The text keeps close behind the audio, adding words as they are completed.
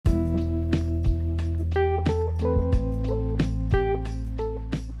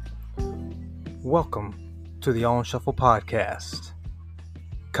Welcome to the On Shuffle Podcast.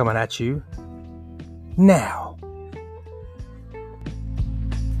 Coming at you now.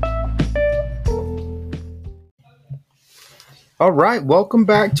 All right, welcome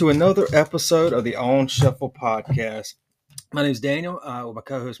back to another episode of the On Shuffle Podcast. My name is Daniel, with my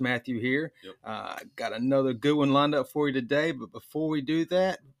co-host Matthew here. Got another good one lined up for you today, but before we do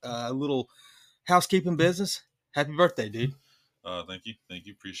that, a little housekeeping business. Happy birthday, dude. Thank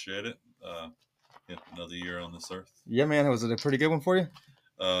you. Appreciate it. Another year on this earth. Yeah, man. Was it a pretty good one for you?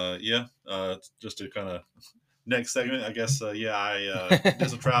 Just to kind of next segment, I guess. I did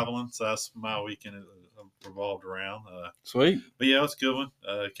some traveling, so that's my weekend revolved around. Sweet. But yeah, it was a good one.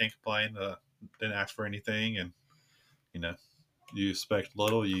 Can't complain. Didn't ask for anything, and you expect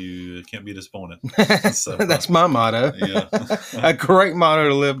little, you can't be disappointed. So, that's my motto. Yeah. A great motto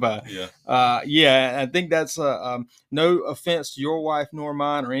to live by. Yeah. I think that's no offense to your wife nor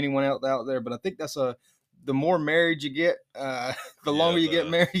mine or anyone else out there, but I think that's the more married you get, the longer you get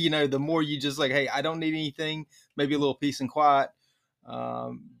married, the more you just like, hey, I don't need anything, maybe a little peace and quiet.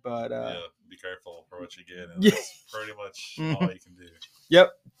 Be careful for what you get, and that's pretty much all you can do. Yep,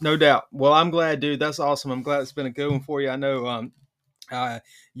 no doubt. Well, I'm glad, dude. That's awesome. I'm glad it's been a good one for you. I know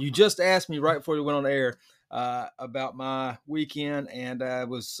you just asked me right before we went on air about my weekend, and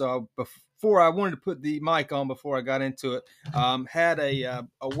before I wanted to put the mic on before I got into it, had a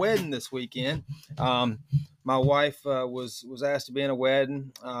wedding this weekend. My wife was asked to be in a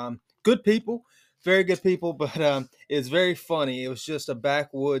wedding. Good people. Very good people, but it's very funny. It was just a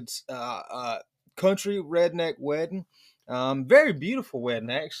backwoods country redneck wedding. Very beautiful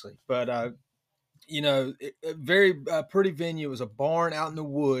wedding, actually. But, very pretty venue. It was a barn out in the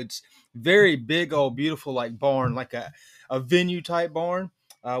woods. Very big, old, beautiful, like barn, like a venue type barn.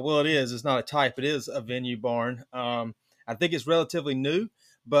 Well, it is. It's not a type. It is a venue barn. I think it's relatively new,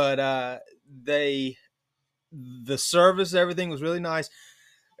 but the service, everything was really nice.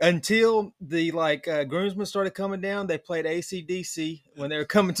 Until the groomsmen started coming down, they played AC/DC when they were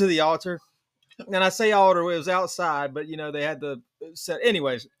coming to the altar. And I say altar, it was outside, but they had the set.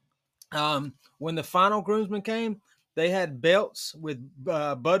 Anyways, when the final groomsmen came, they had belts with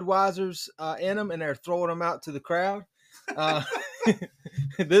Budweisers in them, and they're throwing them out to the crowd.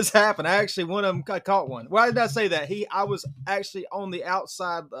 This happened. One of them, I caught one. Why did I say that? I was actually on the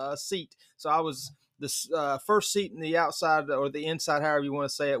outside seat, so I was the first seat in the outside or the inside, however you want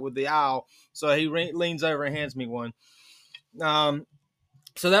to say it, with the aisle. So he leans over and hands me one.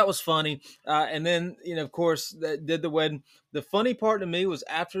 So that was funny. And then, of course, that did the wedding. The funny part to me was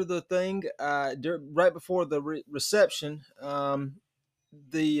after the thing, right before the reception.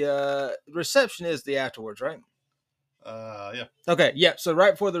 The reception is the afterwards, right? Yeah. Okay. Yeah. So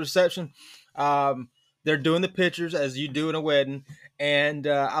right before the reception, they're doing the pictures as you do in a wedding. And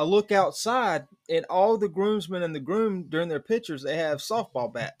I look outside, and all the groomsmen and the groom during their pictures, they have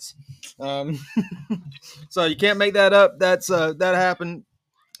softball bats. So you can't make that up. That happened.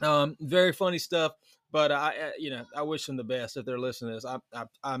 Very funny stuff. But I wish them the best if they're listening to this.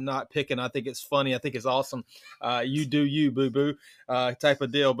 I'm not picking. I think it's funny. I think it's awesome. You do you, boo boo, type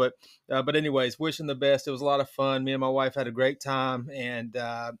of deal. But anyways, wishing the best. It was a lot of fun. Me and my wife had a great time, and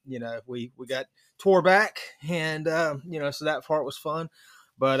we got tore back, and so that part was fun.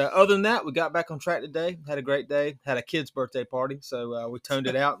 But other than that, we got back on track today. Had a great day. Had a kid's birthday party, so we toned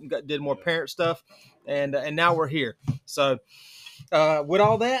it out and did more parent stuff, and now we're here. So. With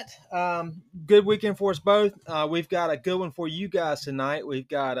all that, good weekend for us both. We've got a good one for you guys tonight. We've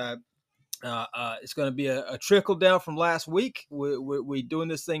got it's going to be a trickle down from last week. We doing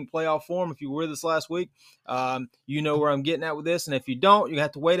this thing playoff form. If you were with us last week, you know where I'm getting at with this. And if you don't, you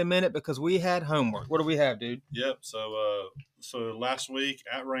have to wait a minute because we had homework. What do we have, dude? Yep. So last week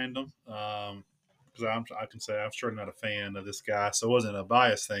at random, because I can say I'm sure not a fan of this guy, so it wasn't a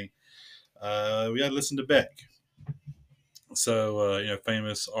bias thing. We had to listen to Beck. So,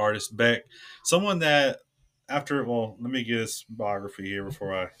 famous artist Beck, someone that let me get his biography here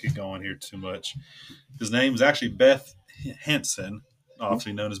before I get going here too much. His name is actually Beth Hansen,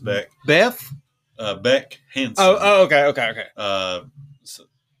 obviously known as Beck. Beth? Beck Hansen. Oh, okay.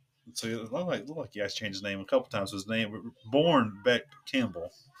 So it looked like he has changed his name a couple times. His name, born Beck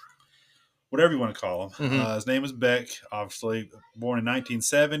Campbell, whatever you want to call him. Mm-hmm. His name is Beck, obviously born in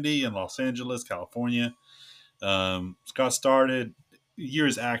 1970 in Los Angeles, California. Got started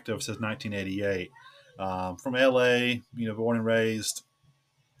years active since 1988. From LA, born and raised.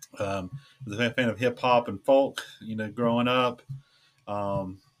 Was a fan of hip hop and folk, growing up.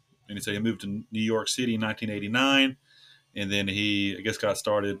 And so he moved to New York City in 1989, and then he, got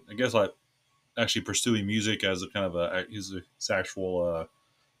started. Actually pursuing music as a kind of his actual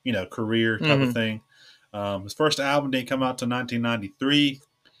career type of thing. His first album didn't come out till 1993,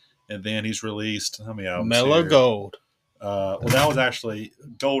 and then he's released how many albums Mellow here? Gold. Well, that was actually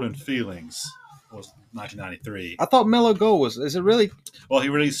Golden Feelings was 1993. I thought Mellow Gold was. Is it really? Well, he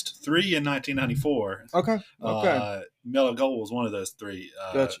released 3 in 1994. Okay. Mellow Gold was one of those 3,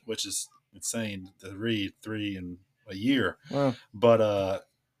 Gotcha. which is insane to read 3 in a year. Wow. But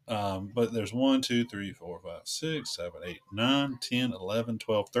there's 1, 2, 3, 4, 5, 6, 7, 8, 9, 10, 11,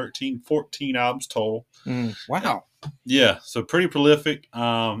 12, 13, 14 albums total. Wow. Yeah, so pretty prolific.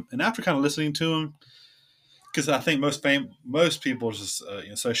 And after kind of listening to him, because I think most people just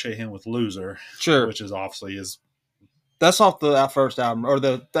associate him with Loser, Sure, which is obviously his. That's off the first album, or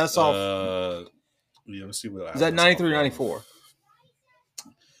that's off. Yeah, let's see what. Is that 93 or 94?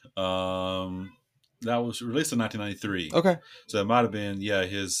 That was released in 1993. Okay, so it might have been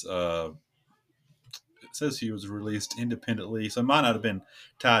his. It says he was released independently, so it might not have been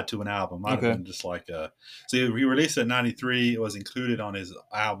tied to an album. It might have been just like so he released it in 93. It was included on his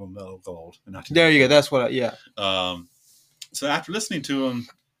album Mellow Gold. There you go. That's what. So after listening to him,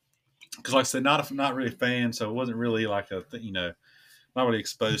 because like I said, not really a fan, so it wasn't really like not really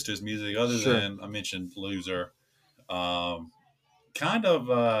exposed to his music other than I mentioned Loser. Kind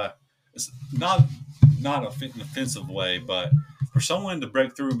of it's not an offensive way, but for someone to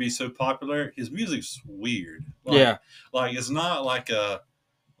break through and be so popular, his music's weird. Like it's not like a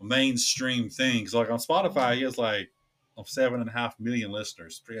mainstream thing. Cause like on Spotify, he has like 7.5 million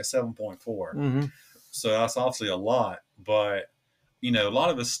listeners. He has 7.4. So that's obviously a lot. But a lot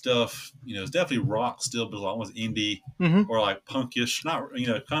of his stuff, is definitely rock still, but almost indie or like punkish. Not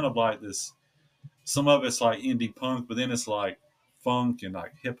kind of like this. Some of it's like indie punk, but then it's like funk and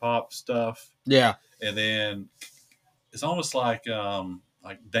like hip hop stuff. Yeah, and then it's almost like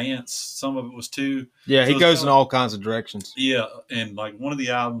dance. Some of it was too. Yeah, so he goes in all kinds of directions. Yeah, and like one of the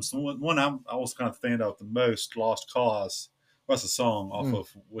albums, one I was kind of fan of the most, "Lost Cause." That's a song off of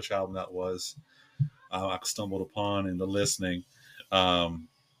which album that was. I stumbled upon in the listening. So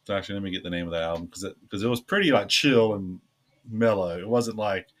actually, let me get the name of the album because it was pretty like chill and mellow. It wasn't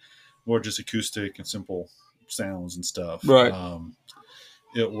like more just acoustic and simple sounds and stuff. Right.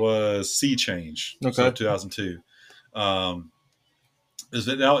 It was Sea Change. Okay. So 2002. That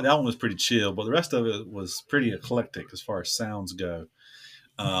one was pretty chill, but the rest of it was pretty eclectic as far as sounds go.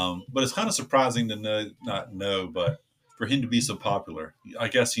 But it's kind of surprising to but for him to be so popular, I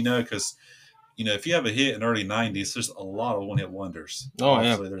guess, because, if you have a hit in the early 90s, there's a lot of one-hit wonders. Oh,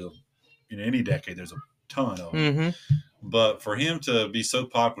 obviously, there's in any decade, there's a ton of them. But for him to be so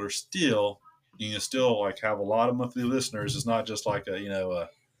popular still, still like have a lot of monthly listeners, is not just like a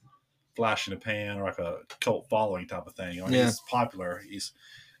flash in the pan or like a cult following type of thing. He's popular. He's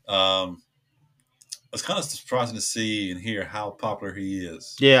it's kind of surprising to see and hear how popular he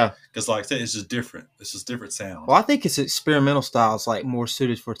is. Yeah, because like I said, it's just different. It's just different sound. Well, I think his experimental style is like more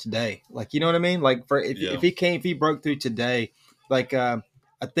suited for today. Like, you know what I mean? Like if he broke through today, like I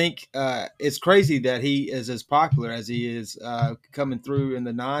think it's crazy that he is as popular as he is coming through in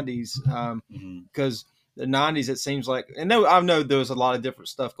the 90s because the 90s, it seems like, and I know there was a lot of different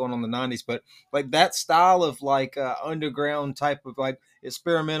stuff going on in the 90s, but like that style of like underground type of like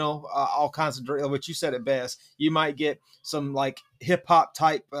experimental, all kinds of, what you said it best, you might get some like hip hop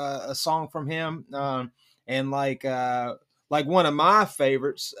type a song from him, and like one of my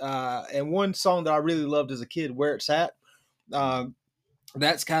favorites, and one song that I really loved as a kid, Where It's At.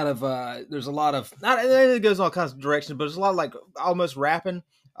 That's kind of there's a lot of, not it goes in all kinds of directions, but there's a lot of like almost rapping,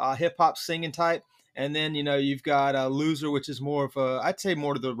 hip hop singing type. And then you've got Loser, which is more of a, I'd say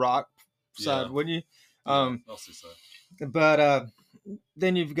more to the rock side, wouldn't you? I'll say so. But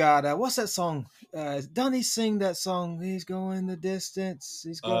then you've got what's that song? Doesn't he sing that song? He's going the distance.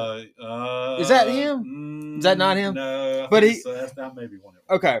 He's going. Is that him? Is that not him? No, but that's not maybe one of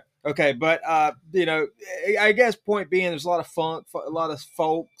them. Okay, but I guess point being, there's a lot of funk, a lot of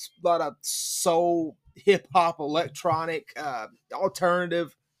folk, a lot of soul, hip hop, electronic,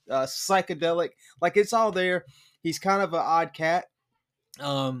 alternative. Psychedelic, like it's all there. He's kind of an odd cat.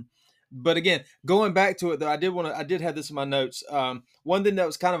 But again, going back to it though, I did have this in my notes. One thing that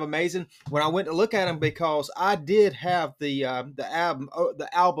was kind of amazing when I went to look at him, because I did have the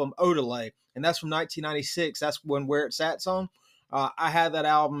album Odelay, and that's from 1996. That's when Where It's At's on. I had that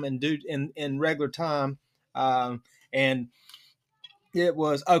album in regular time, and it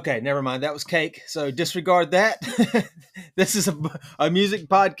was okay. Never mind. That was Cake. So disregard that. This is a music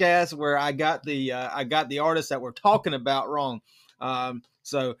podcast where I got the artists that we're talking about wrong.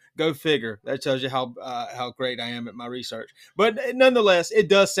 So go figure. That tells you how great I am at my research. But nonetheless, it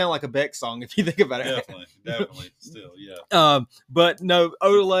does sound like a Beck song if you think about it. Definitely, still, yeah. But no,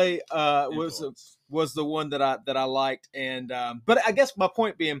 Odelay Influence. was the one that I liked, and but I guess my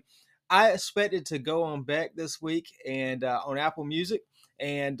point being, I expected to go on Beck this week and on Apple Music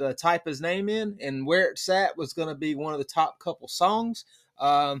and type his name in, and where it sat was going to be one of the top couple songs.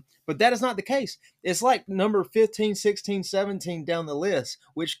 But that is not the case. It's like number 15, 16, 17 down the list,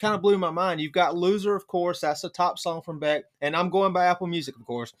 which kind of blew my mind. You've got Loser, of course. That's the top song from Beck. And I'm going by Apple Music, of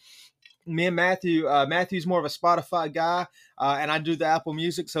course. Me and Matthew's more of a Spotify guy, and I do the Apple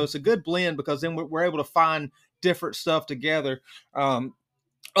Music. So it's a good blend because then we're able to find different stuff together.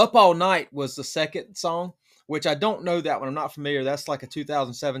 Up All Night was the second song, which I don't know that one. I'm not familiar. That's like a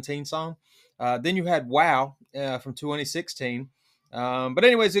 2017 song. Then you had Wow from 2016. But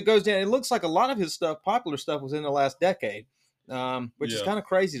anyways, it goes down. It looks like a lot of his stuff, popular stuff, was in the last decade, which is kind of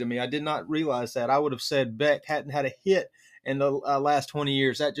crazy to me. I did not realize that. I would have said Beck hadn't had a hit in the last 20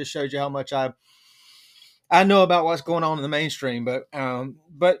 years. That just shows you how much I know about what's going on in the mainstream. But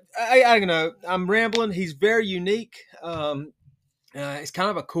I you know, I'm rambling. He's very unique. He's kind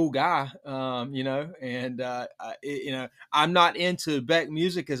of a cool guy, you know, and you know, I'm not into Beck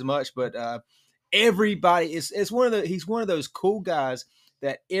music as much, but everybody is he's one of those cool guys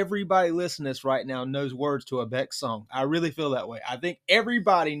that everybody listening to this right now knows words to a Beck song. I really feel that way. I think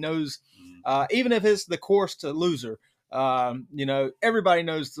everybody knows, even if it's the chorus to Loser, you know, everybody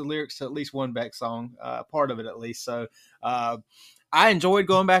knows the lyrics to at least one Beck song, part of it at least. So I enjoyed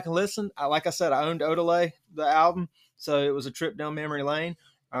going back and listen. Like I said, I owned Odelay, the album, so it was a trip down memory lane.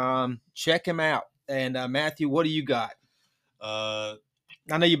 Check him out. And Matthew, what do you got?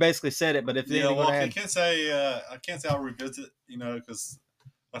 I know you basically said it, but if I can't say I'll revisit, you know, because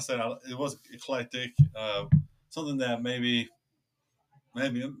I said it was eclectic. Something that maybe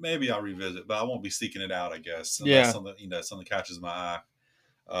I'll revisit, but I won't be seeking it out, I guess. Unless something catches my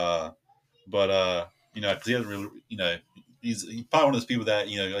eye. But you know, because he hasn't really, you know, he's probably one of those people that,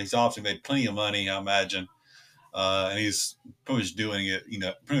 you know, he's obviously made plenty of money, I imagine. And he's pretty much doing it, you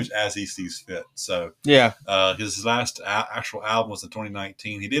know, pretty much as he sees fit. So his last actual album was in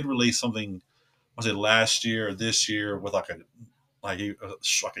 2019. He did release something, was it last year or this year, with like an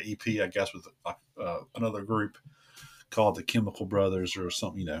EP, I guess, with another group called the Chemical Brothers or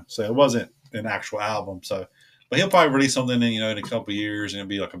something, you know. So it wasn't an actual album. So, but he'll probably release something, in, you know, in a couple of years, and it'll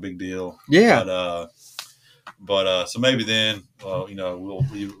be like a big deal. Yeah. But so maybe then, you know, we'll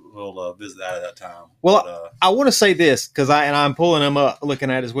visit that at that time. Well, I want to say this because I'm pulling him up, looking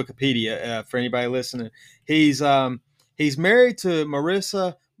at his Wikipedia for anybody listening. He's married to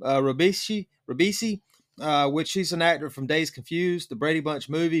Marissa Ribisi, which she's an actor from Days Confused, the Brady Bunch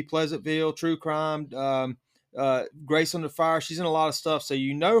movie, Pleasantville, True Crime, Grace Under Fire. She's in a lot of stuff, so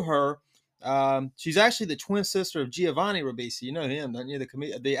you know her. She's actually the twin sister of Giovanni Ribisi. You know him, don't you?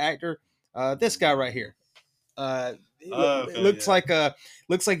 The actor. This guy right here. Looks like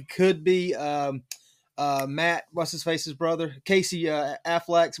it could be Matt, what's his face's brother, Casey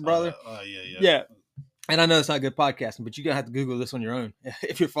Affleck's brother. Yeah. And I know it's not good podcasting, but you're gonna have to Google this on your own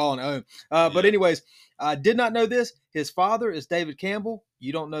if you're following at home. But anyways, I did not know this. His father is David Campbell.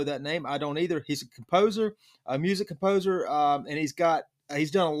 You don't know that name. I don't either. He's a composer, a music composer, and he's done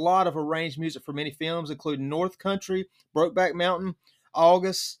a lot of arranged music for many films, including North Country, Brokeback Mountain,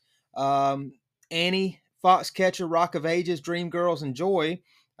 August, Annie, Foxcatcher, Rock of Ages, Dreamgirls, and Joy.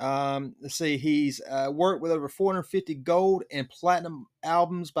 Let's see, he's worked with over 450 gold and platinum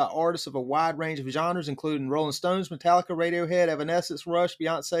albums by artists of a wide range of genres, including Rolling Stones, Metallica, Radiohead, Evanescence, Rush,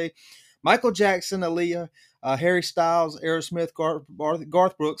 Beyonce, Michael Jackson, Aaliyah, Harry Styles, Aerosmith,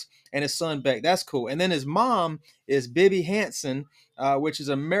 Garth Brooks, and his son Beck. That's cool. And then his mom is Bibi Hansen, which is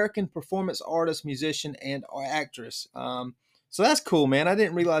an American performance artist, musician, and actress. So that's cool, man. I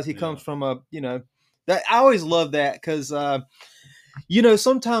didn't realize he comes from that. I always love that because, you know,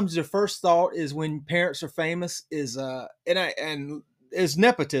 sometimes your first thought is when parents are famous is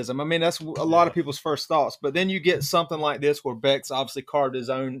nepotism. I mean, that's a lot of people's first thoughts. But then you get something like this where Beck's obviously carved his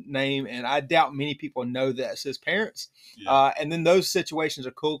own name, and I doubt many people know that it's his parents. And then those situations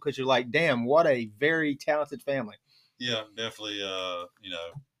are cool because you're like, damn, what a very talented family. Yeah, definitely. You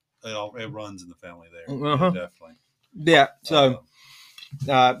know, it runs in the family there. Uh-huh. Yeah, definitely. Yeah. So.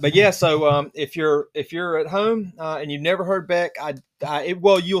 But yeah, so if you're at home and you've never heard Beck,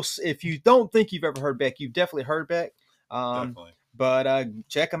 if you don't think you've ever heard Beck, you've definitely heard Beck. Definitely. But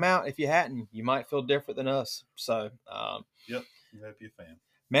check them out if you hadn't. You might feel different than us. So yep, you might be a fan.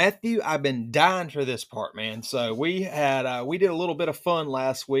 Matthew, I've been dying for this part, man. So we did a little bit of fun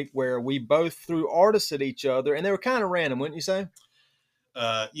last week where we both threw artists at each other, and they were kind of random, wouldn't you say?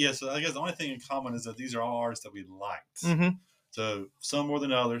 Yeah, so I guess the only thing in common is that these are all artists that we liked. Mm-hmm. So some more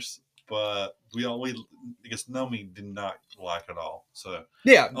than others, but we I guess none we did not like at all. So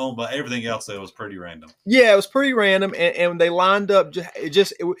Yeah, but everything else though was pretty random. yeah, it was pretty random, and they lined up.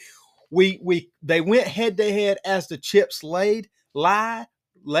 We they went head to head as the chips lay.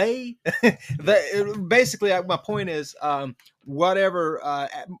 Basically, my point is, whatever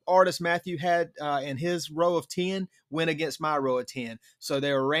artist Matthew had in his row of 10 went against my row of 10. So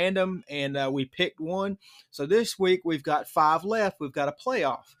they were random, and we picked one. So this week we've got 5 left. We've got a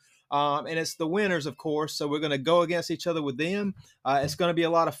playoff. And it's the winners, of course. So we're going to go against each other with them. It's going to be a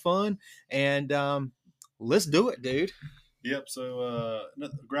lot of fun. And let's do it, dude. Yep. So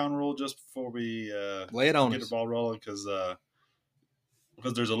ground rule just before we Lay it on get the us. ball rolling because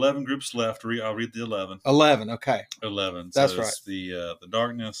there's 11 groups left. I'll read the 11. 11. Okay. 11. That's so right. it's the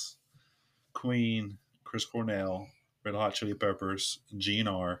Darkness, Queen, Chris Cornell, Red Hot Chili Peppers,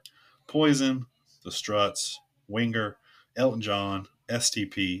 GNR, Poison, The Struts, Winger, Elton John,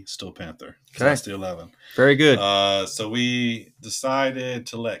 STP, Steel Panther. So Okay. that's the 11. Very good. So we decided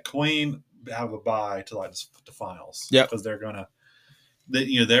to let Queen have a bye to like the finals. Yep. Because they're gonna,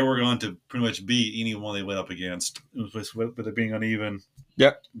 they were going to pretty much beat anyone they went up against. With it being uneven.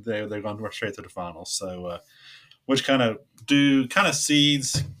 Yep. They're going to rush straight to the finals. So, which kind of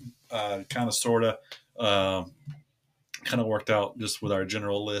seeds, kind of sort of, kind of worked out just with our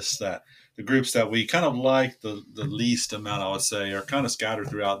general list that the groups that we kind of like the least amount, I would say, are kind of scattered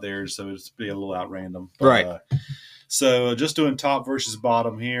throughout there, so it's be a little out random. But, right. So just doing top versus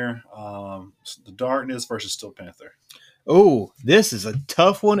bottom here. The Darkness versus Steel Panther. Oh, this is a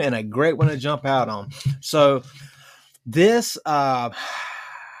tough one and a great one to jump out on. So this,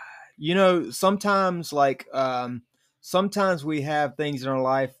 sometimes sometimes we have things in our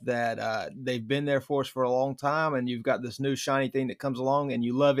life that they've been there for us for a long time, and you've got this new shiny thing that comes along and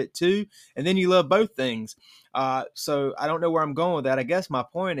you love it too, and then you love both things. So I don't know where I'm going with that. I guess my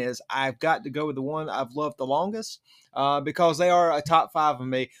point is I've got to go with the one I've loved the longest, because they are a top 5 of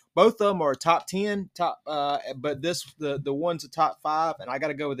me. Both of them are top 10, but the one's a top 5, and I got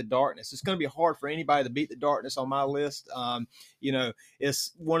to go with the Darkness. It's going to be hard for anybody to beat the Darkness on my list.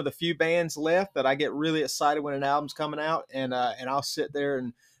 It's one of the few bands left that I get really excited when an album's coming out, and I'll sit there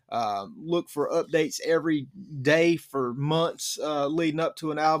and look for updates every day for months leading up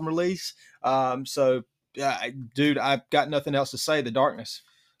to an album release. Dude, I've got nothing else to say. The Darkness.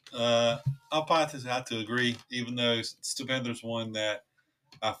 I'll probably have to agree, even though Steel Panther's one that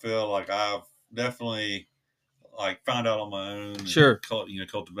I feel like I've definitely found out on my own. Sure.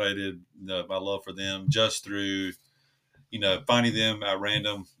 Cultivated my love for them just through, finding them at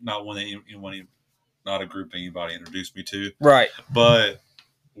random, not not a group anybody introduced me to. Right. But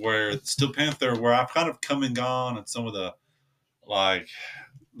where Steel Panther, where I've kind of come and gone on some of the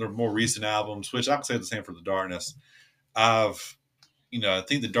their more recent albums, which I can say the same for the Darkness. I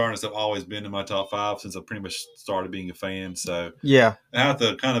think the Darkness have always been in my top 5 since I pretty much started being a fan. So yeah, I have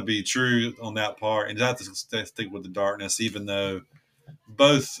to kind of be true on that part, and I have to stick with the Darkness, even though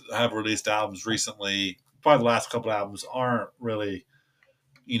both have released albums recently. Probably the last couple of albums aren't really,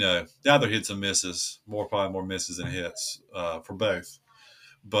 the other hits and misses, probably more misses than hits for both.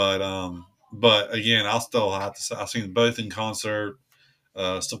 But again, I'll still have to say I've seen both in concert.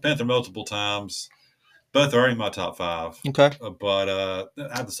 Steel Panther multiple times. Both are in my top 5. Okay. But I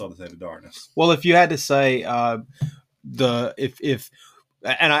have to start to say the Darkness. Well, if you had to say the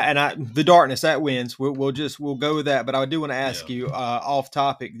Darkness that wins, we'll go with that. But I do want to ask you off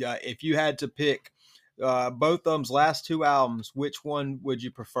topic, if you had to pick both of them's last 2 albums, which one would you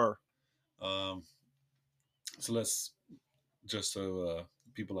prefer? So let's just so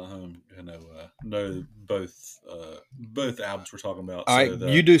people at home know both albums we're talking about. All right,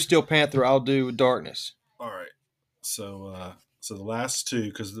 you do Steel Panther, I'll do Darkness. All right. So the last 2,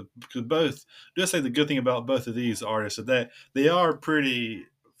 because both, just say the good thing about both of these artists is that they are pretty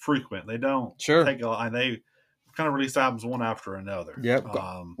frequent. They don't take and they kind of release albums one after another. Yep.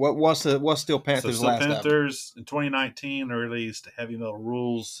 What's Steel Panther's last album? Steel Panthers in 2019 released Heavy Metal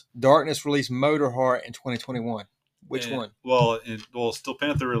Rules. Darkness released Motor Heart in 2021. Which one? Well, Steel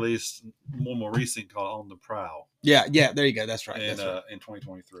Panther released one more recent called On the Prowl. Yeah, there you go. That's right. In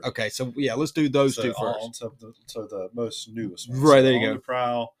 2023. Okay, so let's do those 2 first. So the most newest one. Right, there you go. On the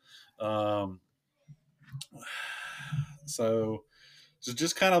Prowl. So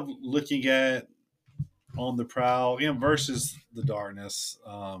just kind of looking at On the Prowl, versus the Darkness.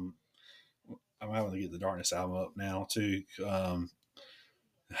 I'm having to get the Darkness album up now too,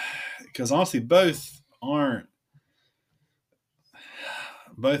 because honestly, both aren't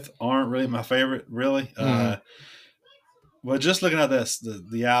really my favorite. Really, Well, just looking at this,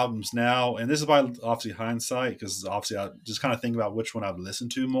 the albums now, and this is by obviously hindsight, because obviously I just kind of think about which one I've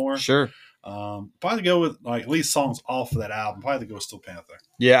listened to more. Sure. Probably go with like at least songs off of that album. Probably go with Steel Panther.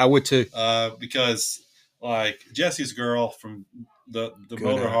 Yeah, I would too. Because like Jesse's Girl from the Good.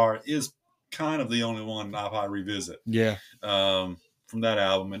 Motor Heart is kind of the only one I'll probably revisit. Yeah. From that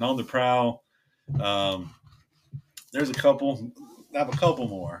album, and On the Prowl. There's a couple. I have a couple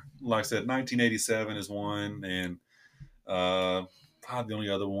more. Like I said, 1987 is one, and probably the only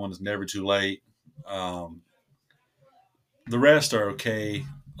other one is Never Too Late. The rest are okay.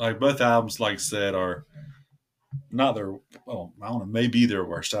 Like both albums, like I said, are not their. Well, I don't know. Maybe their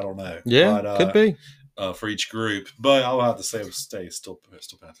worst. I don't know. Yeah, But could be. for each group, but I'll have to say stay still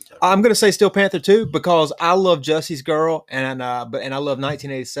Panther. I'm gonna say Steel Panther too because I love Jesse's Girl and I love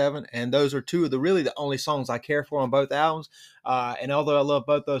 1987, and those are two of the only songs I care for on both albums. And although I love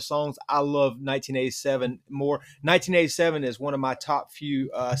both those songs, I love 1987 more. 1987 is one of my top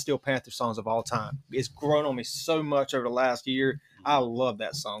few Steel Panther songs of all time. It's grown on me so much over the last year. I love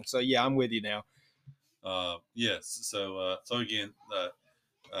that song. So yeah, I'm with you now. Yes. So again,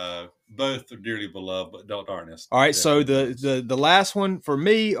 both are dearly beloved, but Don't Darkness. All right. So the last one for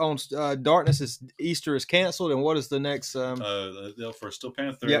me on Darkness is Easter is canceled, and what is the next? For Steel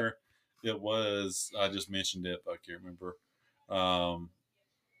Panther, yep. It was I just mentioned it, but I can't remember.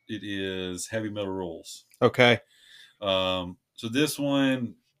 It is Heavy Metal Rules. Okay. So this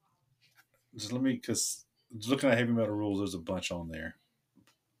one, just let me because looking at Heavy Metal Rules, there's a bunch on there,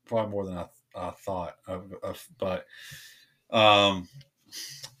 probably more than I thought but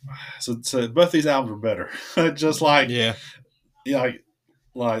so both these albums are better. Just like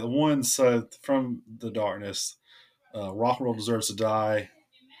like the ones from the Darkness, Rock and Roll Deserves to Die,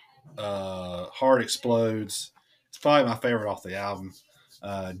 Heart Explodes. It's probably my favorite off the album.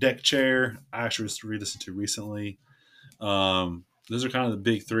 Deck Chair, I actually just re-listened to recently. Those are kind of the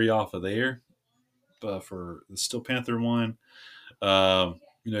big three off of there. But for the Steel Panther one,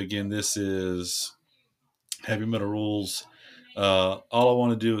 again, this is Heavy Metal Rules. All I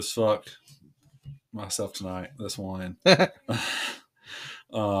want to do is fuck myself tonight. This one. Heavy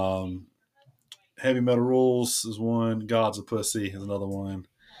Metal Rules is one. God's a Pussy is another one.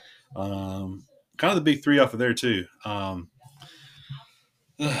 Kind of the big three off of there too.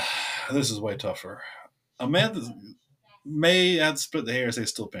 This is way tougher. May have to split the hair and say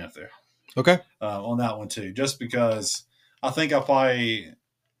Steel Panther. Okay. On that one too, just because I think I'll probably.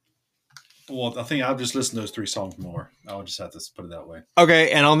 Well, I think I'll just listen to those three songs more. I would just have to put it that way.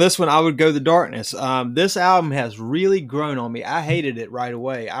 Okay, and on this one, I would go The Darkness. This album has really grown on me. I hated it right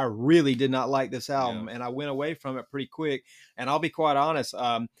away. I really did not like this album, and I went away from it pretty quick. And I'll be quite honest,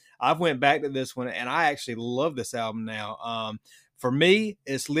 I've went back to this one, and I actually love this album now. For me,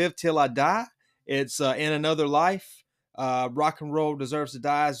 it's Live Till I Die. It's In Another Life. Rock and Roll Deserves to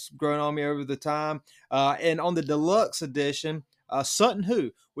Die has grown on me over the time. And on the deluxe edition, Sutton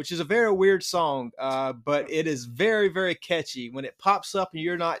Who, which is a very weird song, but it is very, very catchy. When it pops up and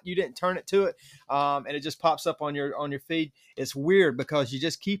you didn't turn it to it, and it just pops up on your feed. It's weird because you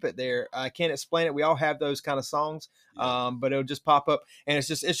just keep it there. I can't explain it. We all have those kind of songs, but it'll just pop up, and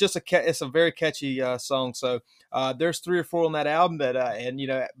it's a very catchy song. So there's 3 or 4 on that album that, and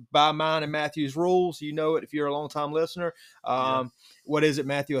by mine and Matthew's rules, it if you're a long time listener. What is it,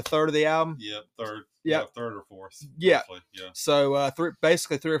 Matthew? A third of the album? Yeah, third. Yeah, third or fourth. Yeah. Roughly. Yeah. So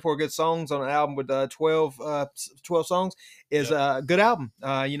basically 3 or 4 good songs on an album with 12 songs is a good album.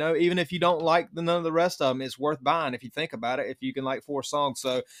 Even if you don't like none of the rest of them, it's worth buying if you think about it. If you can like 4 songs,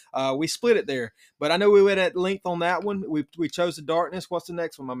 so we split it there. But I know we went at length on that one. We chose The Darkness. What's the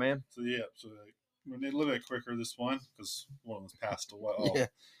next one, my man? So we need a little bit quicker this one because one of them's passed away. Yeah.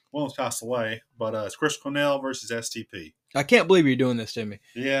 One of them's passed away, but it's Chris Cornell versus STP. I can't believe you're doing this to me.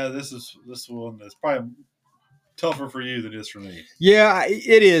 Yeah, this one is probably tougher for you than it is for me. Yeah,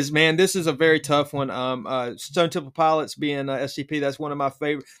 it is, man. This is a very tough one. Stone Temple Pilots being STP, that's one of my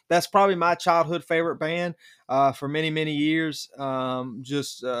favorite. That's probably my childhood favorite band for many, many years.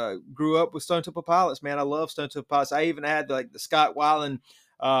 Just grew up with Stone Temple Pilots, man. I love Stone Temple Pilots. I even had the Scott Weiland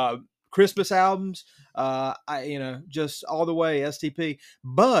Christmas albums. Just all the way STP.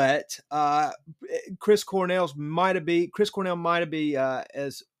 But Chris Cornell might have be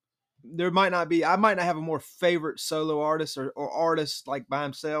as. There might not be. I might not have a more favorite solo artist or artist like by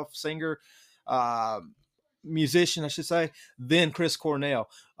himself, singer, musician, I should say, than Chris Cornell.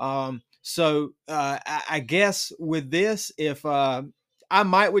 So I guess with this, if I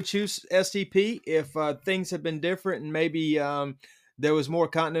would choose STP if things had been different and maybe there was more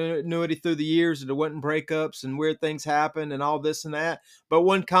continuity through the years, and there wasn't breakups and weird things happen and all this and that. But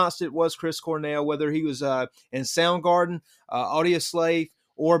one constant was Chris Cornell, whether he was in Soundgarden, Audio Slave,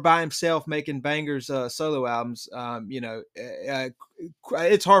 or by himself making bangers solo albums.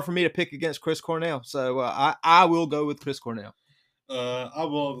 It's hard for me to pick against Chris Cornell, so I will go with Chris Cornell. I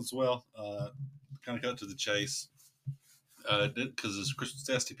will as well. Kind of cut to the chase, because Chris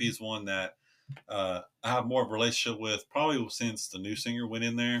STP is one that I have more of a relationship with, probably since the new singer went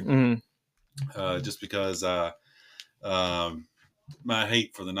in there. Mm-hmm. Just because my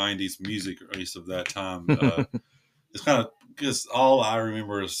hate for the '90s music, at least of that time, it's kind of because all I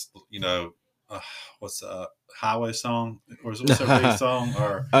remember is what's a highway song, or what's their big song,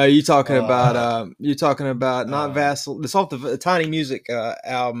 or you talking about not Vaseline? It's off the Tiny Music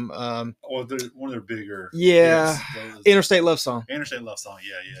album. Or one of their bigger, yeah, Interstate Love Song. Interstate Love Song,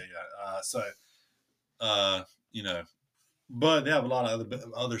 yeah. But they have a lot of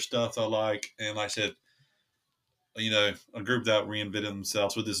other stuff I like, and like I said, a group that reinvented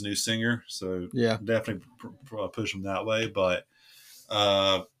themselves with this new singer, so yeah, definitely push them that way. But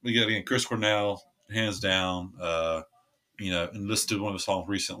we got again Chris Cornell, hands down. And listened to one of the songs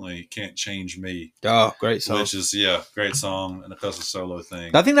recently, "Can't Change Me." Oh, great song! Which is great song, and because of the solo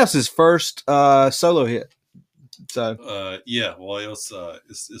thing. I think that's his first solo hit. So well, it's a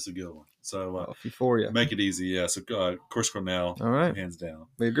good one. So Euphoria, make it easy, yeah. So Chris Cornell, all right, hands down.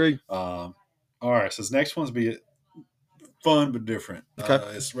 We agree. All right, so this next one's be fun but different. Okay,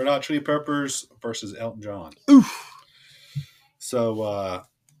 it's Red Hot Chili Peppers versus Elton John. Oof. So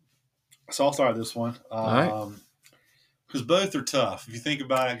I'll start this one. All right. Because both are tough. If you think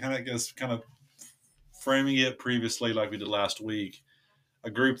about it, kind of framing it previously, like we did last week, a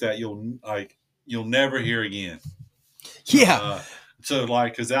group that you'll never hear again. Yeah.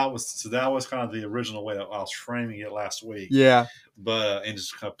 Because that was kind of the original way that I was framing it last week. Yeah. But and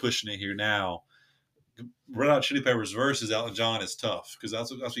just kind of pushing it here now. Red Hot Chili Peppers versus Elton John is tough because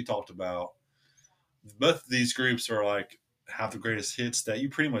that's what we talked about. Both of these groups are have the greatest hits that you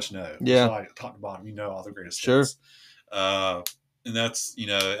pretty much know. Yeah. So top to bottom, all the greatest Sure. hits. And that's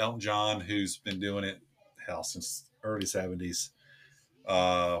Elton John, who's been doing it since early 70s.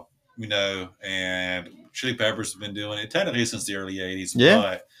 And Chili Peppers have been doing it technically since the early 80s. Yeah.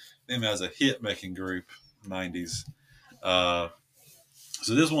 But them as a hit making group, 90s.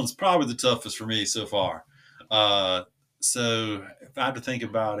 So this one's probably the toughest for me so far. So if I had to think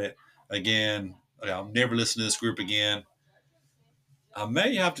about it again, I'll never listen to this group again. I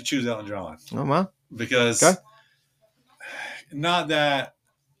may have to choose Elton John. Oh, well. Because not that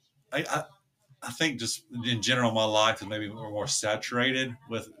I think just in general my life is maybe more saturated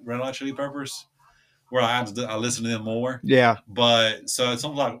with Red Hot Chili Peppers, where I listen to them more. Yeah. But so it's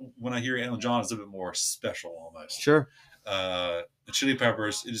something like when I hear Elton John, it's a bit more special almost. Sure. The Chili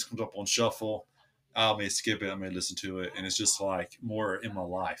Peppers, it just comes up on shuffle. I may skip it, I may listen to it, and it's just more in my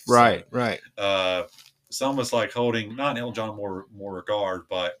life. Right, so, right. It's almost like holding not Elton John more regard,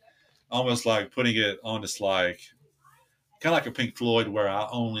 but almost like putting it on this kind of like a Pink Floyd, where I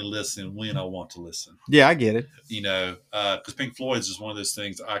only listen when I want to listen. Yeah, I get it. Because Pink Floyd is just one of those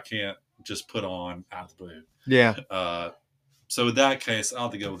things I can't just put on out of the blue. Yeah. So in that case, I'll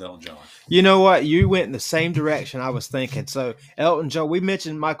have to go with Elton John. You know what? You went in the same direction I was thinking. So Elton John, we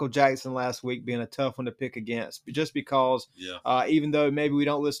mentioned Michael Jackson last week being a tough one to pick against, just because even though maybe we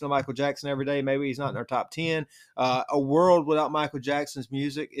don't listen to Michael Jackson every day, maybe he's not in our top 10. A world without Michael Jackson's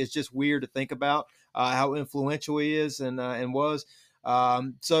music is just weird to think about how influential he is and was.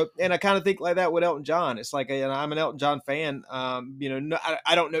 And I kind of think like that with Elton John. It's like, I'm an Elton John fan. I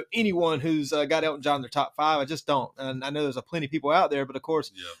don't know anyone who's got Elton John in their top 5. I just don't. And I know there's plenty of people out there, but of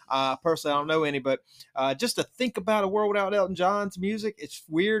course, personally, I don't know any. But just to think about a world without Elton John's music, it's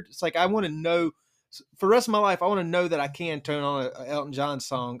weird. It's like I want to know for the rest of my life. I want to know that I can turn on a Elton John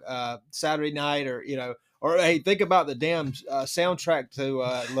song Saturday night, or hey, think about the damn soundtrack to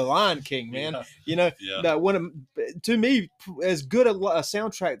The Lion King, man. To me, as good a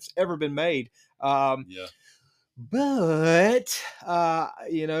soundtrack that's ever been made. But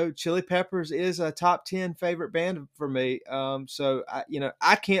Chili Peppers is a top 10 favorite band for me. So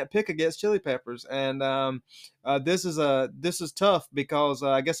I can't pick against Chili Peppers, and this is tough because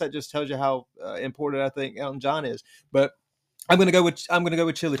I guess that just tells you how important I think Elton John is. But I'm gonna go with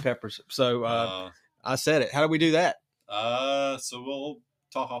Chili Peppers. So I said it. How do we do that? So we'll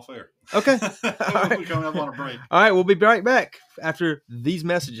talk off air. Okay. We're coming up on a break. All right, we'll be right back after these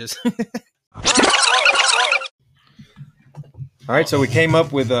messages. All right, so we came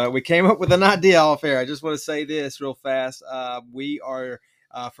up with an idea off air. I just want to say this real fast. We are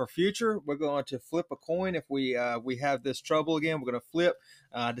For future, we're going to flip a coin. If we have this trouble again, we're going to flip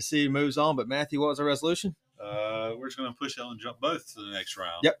to see who moves on. But Matthew, what was our resolution? We're just going to push out and jump both to the next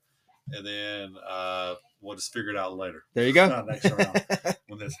round. Yep. And then we'll just figure it out later. There you go. Not next round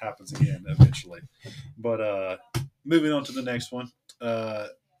when this happens again eventually. But moving on to the next one.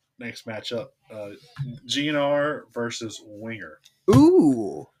 Next matchup, GNR versus Winger.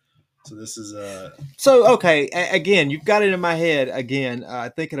 Ooh. So this is So okay, again, you've got it in my head again,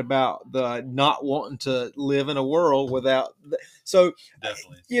 thinking about the not wanting to live in a world without. So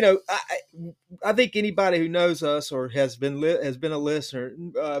definitely, you know, I think anybody who knows us or has been a listener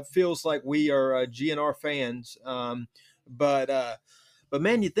feels like we are GNR fans. But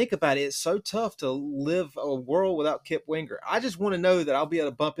man, you think about it, it's so tough to live a world without Kip Winger. I just want to know that I'll be able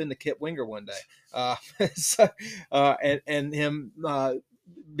to bump into Kip Winger one day, and him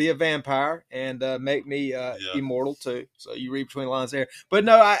be a vampire and make me immortal too. So you read between the lines there. But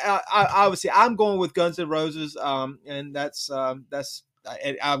no, I obviously I'm going with Guns N' Roses, and that's.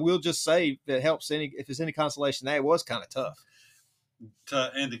 I will just say that it helps if there's any consolation. That it was kind of tough.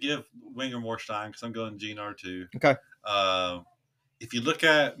 And to give Winger more shine, because I'm going GNR too. Okay. If you look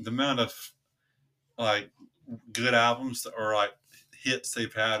at the amount of like good albums or like hits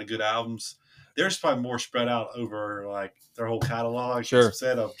they've had, good albums, there's probably more spread out over like their whole catalog. Sure.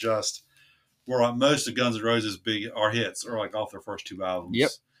 Instead of just where like most of Guns N' Roses are hits or like off their first two albums.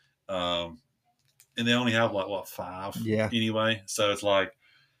 Yep. And they only have like what 5 anyway. So it's like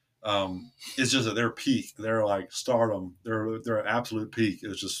it's just at their peak. They're like stardom. Their absolute peak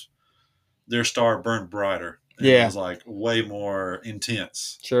is just their star burned brighter. And it was like way more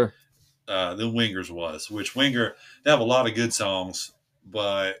intense. Sure. Than Winger's was. Which Winger, they have a lot of good songs,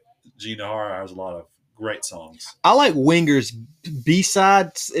 but GNR has a lot of great songs. I like Winger's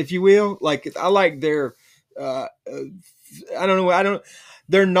B-sides, if you will. Like I like their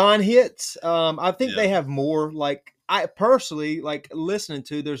their non-hits. I think they have more. Like I personally like listening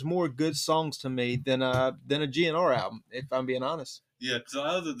to. There's more good songs to me than a GNR album, if I'm being honest. Yeah, because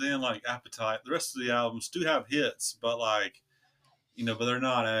other than like Appetite, the rest of the albums do have hits, but like, but they're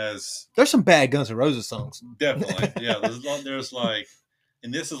not as. There's some bad Guns N' Roses songs. Definitely, yeah. There's like,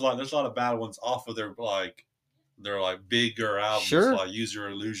 and this is like, there's a lot of bad ones off of their bigger albums, sure. Like Use Your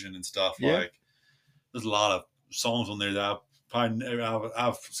Illusion and stuff. Yeah. Like, there's a lot of songs on there that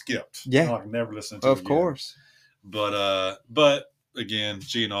I've skipped. Yeah, I've never listened to. Of course. But again,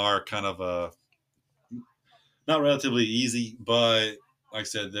 GNR kind of not relatively easy, but like I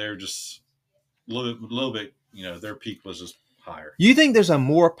said, they're just a little bit. Their peak was just higher. You think there's a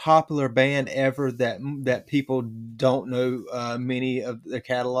more popular band ever that people don't know many of their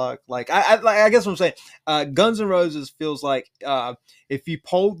catalog? Like I guess what I'm saying, Guns N' Roses feels like if you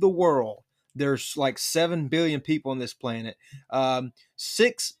polled the world, there's like 7 billion people on this planet.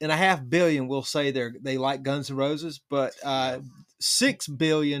 6.5 billion will say they like Guns N' Roses, but 6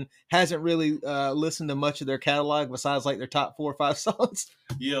 billion hasn't really listened to much of their catalog besides like their top 4 or 5 songs.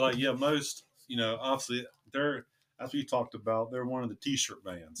 Most obviously they're, as we talked about, they're one of the T-shirt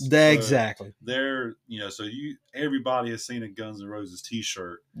bands. Exactly. They're everybody has seen a Guns N' Roses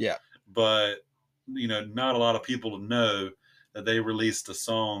T-shirt. Yeah. But not a lot of people know that they released a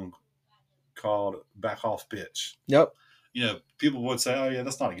song called "Back Off, Bitch." Yep. People would say, "Oh yeah,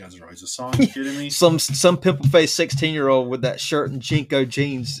 that's not a Guns N' Roses song." Are you kidding me? some pimple-faced 16-year-old with that shirt and Jinko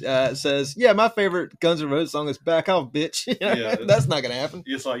jeans says, "Yeah, my favorite Guns N' Roses song is Back Off, Bitch." That's not gonna happen.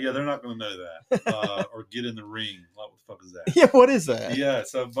 It's like, they're not gonna know that, or Get in the Ring. What the fuck is that? Yeah, what is that? Yeah.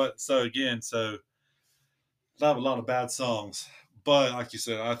 So I have a lot of bad songs, but like you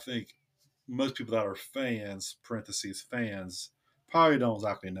said, I think most people that are fans (fans) probably don't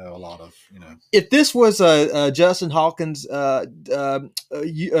exactly know a lot of. If this was a Justin Hawkins show,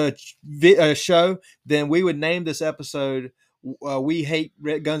 then we would name this episode "We Hate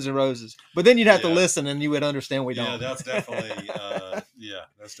Guns N' Roses." But then you'd have to listen, and you would understand we don't. Yeah, that's definitely.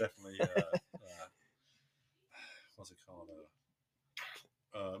 What's it called?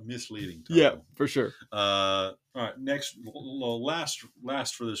 Misleading. Title. Yeah, for sure. All right, next,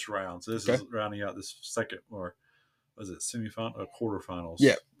 last for this round. So this is rounding out this second, or was it semifinal or quarterfinals?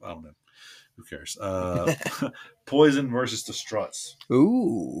 Yeah, I don't know. Who cares? Poison versus the Struts.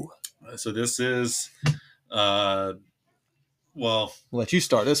 Ooh. So this is, well, I'll let you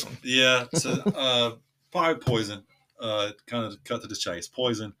start this one. Yeah. So probably Poison. Kind of cut to the chase.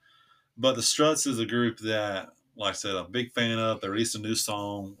 Poison, but the Struts is a group that, like I said, I'm a big fan of. They released a new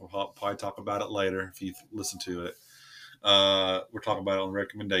song. We'll probably talk about it later if you've listened to it. We're talking about it on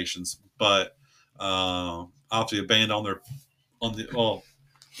recommendations, but obviously a band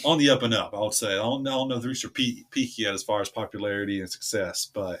on the up and up. I would say I don't know if they reached their peak yet as far as popularity and success,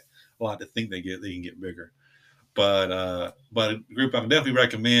 but I like to think they can get bigger. But a group I can definitely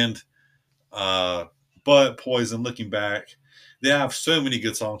recommend. Uh, but Poison, looking back, they have so many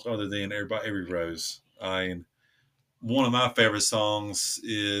good songs other than Every Rose. I mean, one of my favorite songs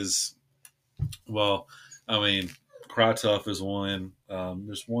is, well, I mean, Cry Tough is one.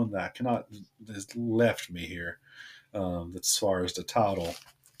 There's one that I cannot has left me here. As far as the title,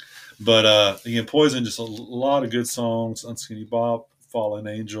 but again, Poison, just a lot of good songs. Unskinny Bob, Fallen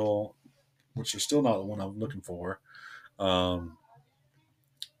Angel, which are still not the one I'm looking for. Um,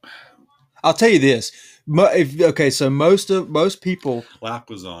 I'll tell you this. Okay, so most people. Life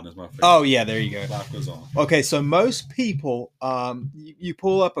Goes On is my favorite. Oh yeah, there you go. Life Goes On. Okay, so most people, you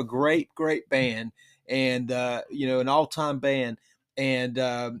pull up a great band, and an all time band,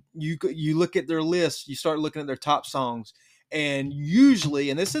 and you look at their list, you start looking at their top songs, and usually,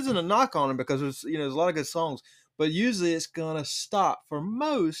 and this isn't a knock on them because there's a lot of good songs, but usually it's gonna stop for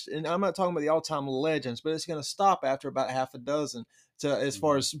most, and I'm not talking about the all time legends, but it's gonna stop after about half a dozen. To, as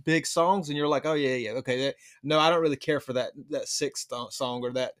far as big songs, and you're like, oh yeah, okay, no, I don't really care for that sixth song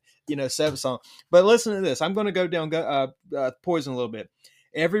or that seventh song. But listen to this. I'm going to go down Poison a little bit.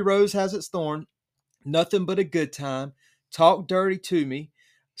 Every Rose Has Its Thorn, Nothing But a Good Time, Talk Dirty to Me,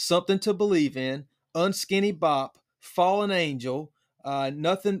 Something to Believe in, Unskinny Bop, Fallen Angel,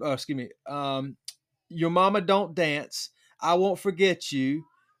 Nothing. Excuse me. Your Mama Don't Dance, I Won't Forget You.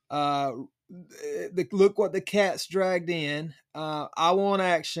 Uh, Look What the Cats Dragged In. I Want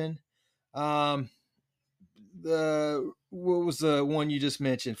Action. Um, the What was the one you just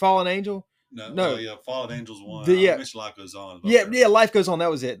mentioned? Fallen Angel. No, yeah, Fallen Angels one. Yeah, I mentioned Life Goes On. yeah, Life Goes On. That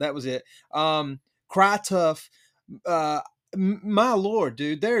was it. Cry Tough. My lord,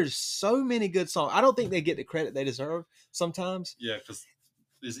 dude, there's so many good songs. I don't think they get the credit they deserve sometimes. Yeah, because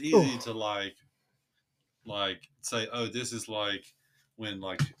it's easy to say, oh, this is like when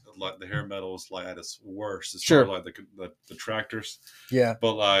like the hair metal is like at its worst. It's sure, like the Tractors. Yeah,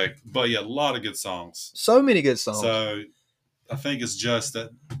 but yeah, a lot of good songs. So many good songs. So I think it's just that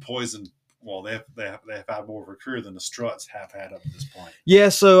Poison. Well, they have had more of a career than the Struts have had up to this point. Yeah,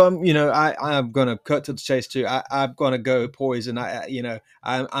 so I'm going to cut to the chase too. I'm going to go Poison. I'm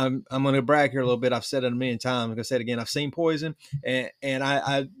going to brag here a little bit. I've said it a million times. I'm going to say it again. I've seen Poison, and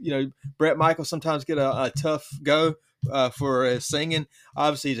I Brett Michaels sometimes get a tough go for his singing.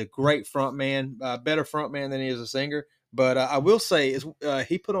 Obviously, he's a great front man, better front man than he is a singer. But I will say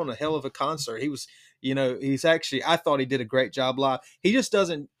he put on a hell of a concert. He was, he's actually, I thought he did a great job live. He just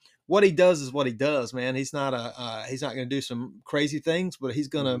doesn't. What he does is what he does, man. He's not going to do some crazy things, but he's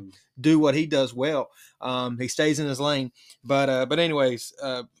going to do what he does well. He stays in his lane. But anyways,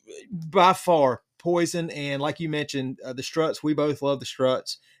 by far Poison, and like you mentioned, the Struts. We both love the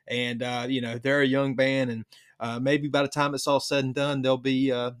Struts, and they're a young band, and maybe by the time it's all said and done, they'll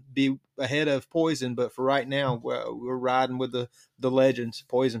be ahead of Poison. But for right now, we're riding with the legends,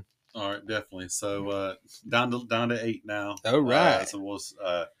 Poison. All right, definitely. So down to 8 now. All right. So we'll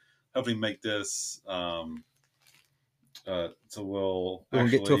hopefully make this. So we'll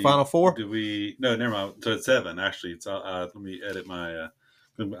get to a final 4. Do we? No, never mind. So it's 7 actually. It's let me edit my.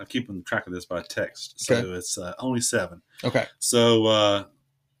 I'm keeping track of this by text, so it's only 7. Okay. So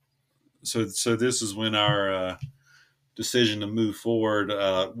so this is when our decision to move forward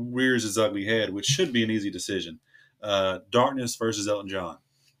rears its ugly head, which should be an easy decision. Darkness versus Elton John.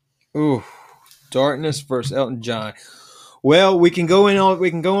 Ooh, Darkness versus Elton John. Well, we can go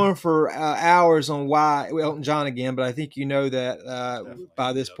on for hours on why Elton John again, but I think you know that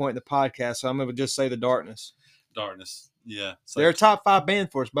by this point in the podcast, so I'm going to just say the Darkness. Darkness, yeah. So, they're a top 5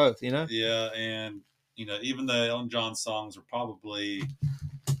 band for us both, Yeah, and even the Elton John songs are probably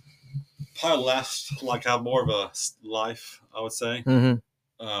last have more of a life, I would say.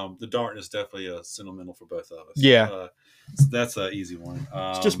 Mm-hmm. The Darkness definitely sentimental for both of us. Yeah, so that's an easy one.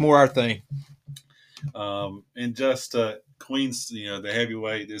 It's just more our thing. And just Queen's, the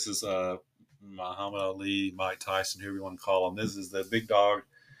heavyweight. This is Muhammad Ali, Mike Tyson, whoever you want to call him. This is the big dog,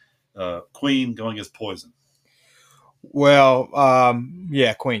 Queen going against Poison. Well,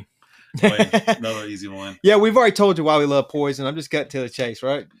 yeah, Queen. Another easy one. Yeah, we've already told you why we love Poison. I'm just cutting to the chase,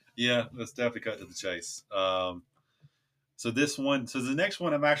 right? Yeah, let's definitely cut to the chase. So the next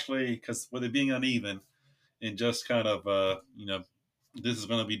one, I'm actually, because with it being uneven, and just kind of, this is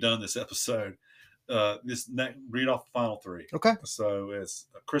going to be done this episode. Read off the final 3. Okay. So it's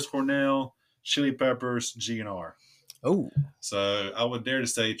Chris Cornell, Chili Peppers, GNR. Oh. So I would dare to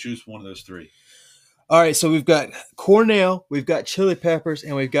say choose one of those 3. All right. So we've got Cornell, we've got Chili Peppers,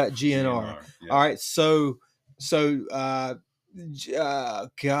 and we've got GNR. Yeah. All right. So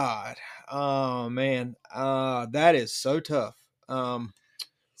God, oh man, that is so tough.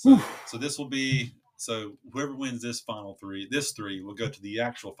 Whew. So this will be so whoever wins this final three, this three will go to the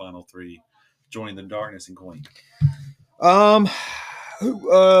actual final three, joining the Darkness and Queen. Um,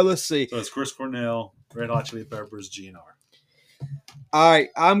 let's see. So it's Chris Cornell, Red Hot Chili Peppers, GNR. All right,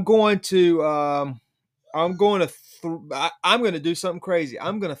 I'm going to I'm going to do something crazy.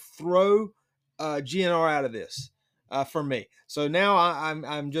 I'm going to throw GNR out of this for me. So now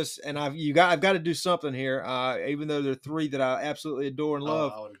I'm just and I've got to do something here. Even though there are three that I absolutely adore and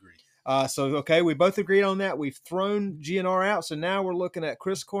love. I would agree. So okay, we both agreed on that. We've thrown GNR out, so now we're looking at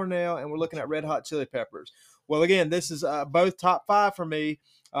Chris Cornell and we're looking at Red Hot Chili Peppers. Well, again, this is both top five for me.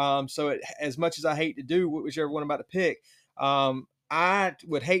 As much as I hate to do whichever one I'm about to pick, I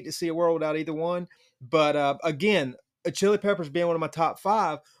would hate to see a world without either one. But again, Chili Peppers being one of my top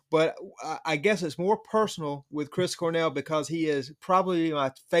five, but I guess it's more personal with Chris Cornell because he is probably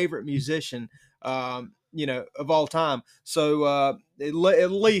my favorite musician. Of all time. So at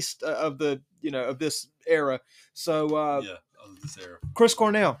least of the of this era. So yeah, of this era. Chris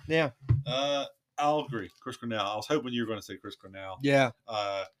Cornell. Yeah. I'll agree. Chris Cornell. I was hoping you were going to say Chris Cornell. Yeah.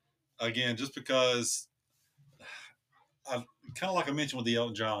 Again, just because I kind of like I mentioned with the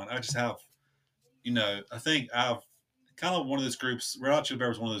Elton John, I just have, I think I've kind of one of those groups. Red Hot Chili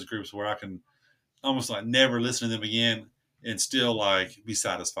Peppers is one of those groups where I can almost like never listen to them again and still like be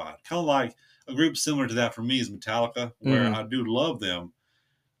satisfied. Kind of like a group similar to that for me is Metallica, where I do love them.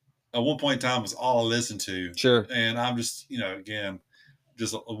 At one point in time, was all I listened to. Sure. And I'm just, again,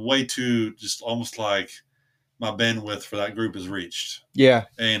 just a way too, just almost like my bandwidth for that group is reached. Yeah.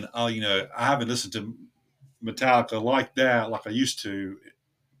 And I haven't listened to Metallica like that, like I used to,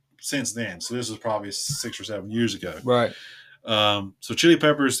 since then. So this was probably 6 or 7 years ago. Right. So Chili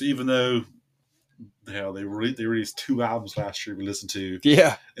Peppers, even though they released 2 albums last year we listened to,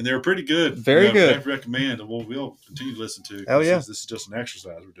 and they were pretty good, very good. I'd recommend, and we'll continue to listen to. Oh yeah, this is just an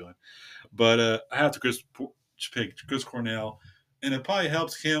exercise we're doing. But I have to pick Chris Cornell, and it probably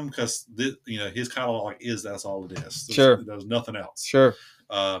helps him because his catalog that's all it is. There's nothing else. Sure.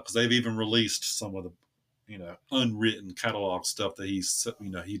 Because they've even released some of the unwritten catalog stuff that he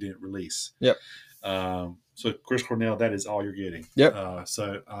didn't release. Yep. So Chris Cornell, that is all you're getting. Yep.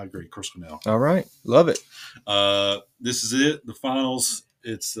 So I agree, Chris Cornell. All right, love it. This is it. The finals.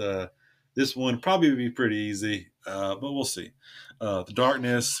 It's this one probably would be pretty easy, but we'll see. The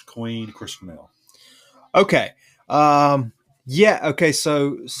Darkness, Queen, Chris Cornell. Okay. Yeah. Okay.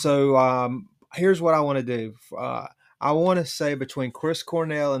 So here's what I want to do. I want to say between Chris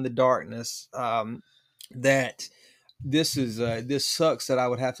Cornell and the Darkness, that this sucks that I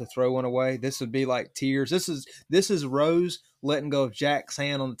would have to throw one away. This would be like tears. This is Rose letting go of Jack's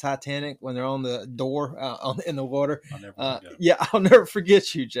hand on the Titanic when they're on the door in the water. I'll never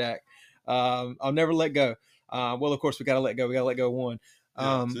forget you, Jack. I'll never let go. Well, of course we got to let go. We got to let go one.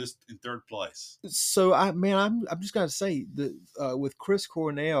 Just in third place. So I'm just gonna say that with Chris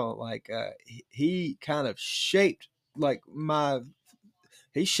Cornell, like he kind of shaped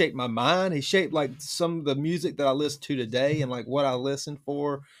he shaped my mind. He shaped like some of the music that I listen to today and like what I listen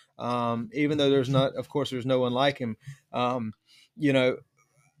for. Even though there's no one like him. I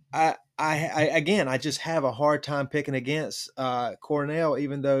just have a hard time picking against Cornell,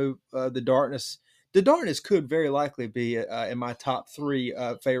 even though the Darkness could very likely be in my top 3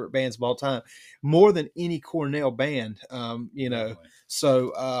 favorite bands of all time, more than any Cornell band.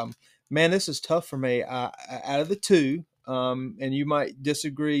 So man, this is tough for me. Out of the two. And you might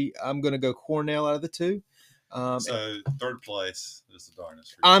disagree. I'm going to go Cornell out of the two. So third place is the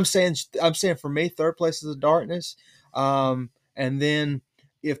Darkness. I'm saying for me, third place is the Darkness. And then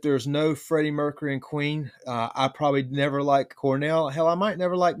if there's no Freddie Mercury and Queen, I probably never like Cornell. Hell, I might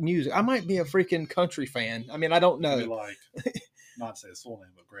never like music. I might be a freaking country fan. I mean, I don't know. Not say his full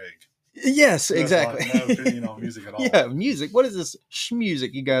name, but Greg. Yes, so exactly. Like no opinion on music at all. Yeah, music. What is this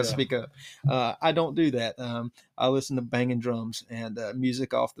music you guys speak of? I don't do that. I listen to banging drums and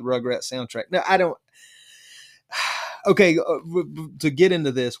music off the Rugrats soundtrack. No, I don't. Okay, to get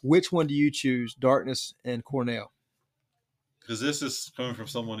into this, which one do you choose, Darkness and Cornell? Because this is coming from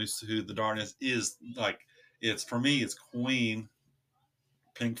someone who the Darkness is like. It's for me. It's Queen,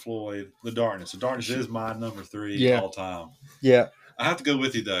 Pink Floyd, the Darkness. The Darkness is my number 3 all time. Yeah. I have to go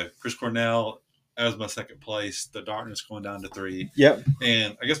with you though. Chris Cornell as my second place. The Darkness going down to 3. Yep.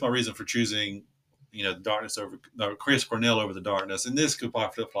 And I guess my reason for choosing, the Darkness over Chris Cornell over the Darkness, and this could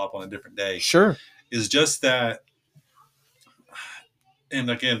probably flip flop on a different day. Sure. Is just that,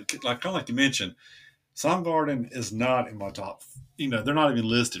 and again, kind of like you mentioned, Soundgarden is not in my top. They're not even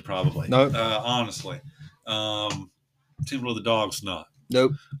listed probably. No. Honestly. Temple of the Dog's not.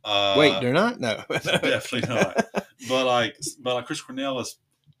 Nope. Wait, they're not? No. Definitely not. But Chris Cornell is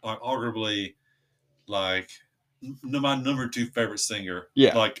like arguably like my number 2 favorite singer.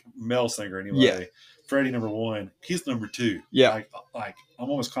 Yeah. Like male singer anyway. Yeah. Freddie number 1. He's number 2. Yeah. Like I'm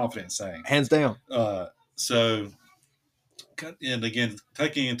almost confident in saying. Hands down. So, and again,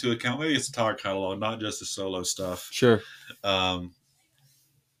 taking into account maybe it's a entire catalog, not just the solo stuff. Sure. I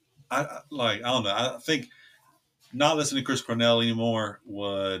don't know. I think not listening to Chris Cornell anymore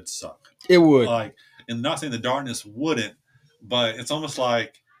would suck. It would. Like, and not saying the Darkness wouldn't, but it's almost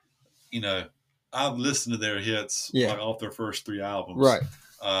like, you know, I've listened to their hits like off their first 3 albums. Right.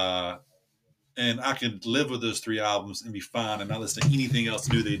 And I could live with those 3 albums and be fine and not listen to anything else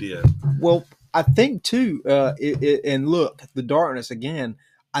new they did. Well, I think too, and look, the Darkness again.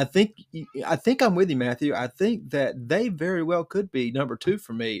 I think I'm with you, Matthew. I think that they very well could be number 2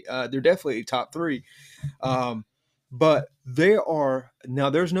 for me. They're definitely top 3. But there's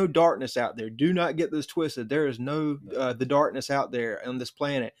no darkness out there. Do not get this twisted. There is no the darkness out there on this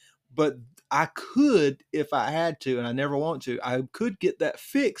planet. But I could, if I had to, and I never want to, I could get that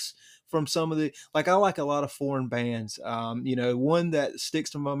fix from some of the, like, I like a lot of foreign bands. One that sticks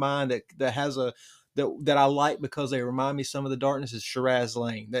to my mind that has that I like because they remind me some of the Darkness is Shiraz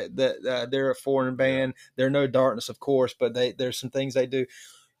Lane. That they're a foreign band. They're no Darkness, of course, but there's some things they do.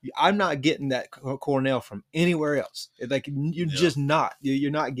 I'm not getting that Cornell from anywhere else. Like, you're just not.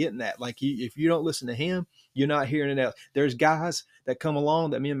 You're not getting that. Like, if you don't listen to him, you're not hearing it else. There's guys that come along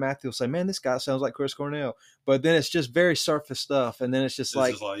that me and Matthew will say, man, this guy sounds like Chris Cornell. But then it's just very surface stuff. And then it's just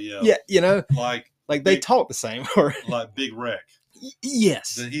like they talk the same. Like Big Wreck.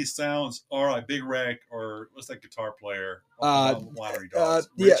 Yes. He sounds like Big Wreck, or what's that guitar player? Winery Dogs.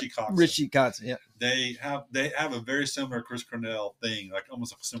 Richie Kotzen. Richie Kotzen, yeah. They have a very similar Chris Cornell thing, like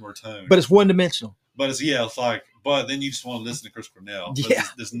almost a similar tone. But it's one dimensional. But it's like, but then you just want to listen to Chris Cornell.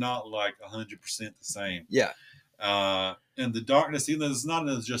 But it's not like 100% the same. Yeah. And the Darkness, even though it's not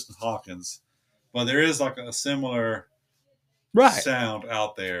as Justin Hawkins, but there is like a similar sound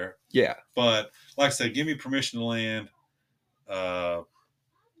out there. Yeah. But like I said, Give Me Permission to Land.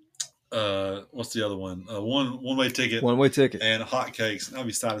 What's the other one? One way ticket. One way ticket. And Hotcakes. I'll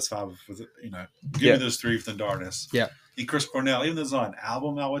be satisfied with it. Give me those 3 within Darkness. Yeah. And Chris Cornell, even though it's not an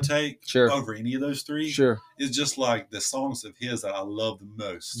album I would take over any of those 3. Sure. It's just like the songs of his that I love the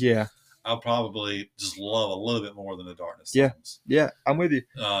most. Yeah. I'll probably just love a little bit more than the Darkness songs. Yeah, I'm with you.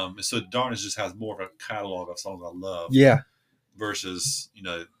 So Darkness just has more of a catalog of songs I love. Yeah. Versus, I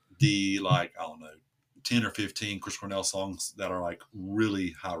don't know, 10 or 15 Chris Cornell songs that are like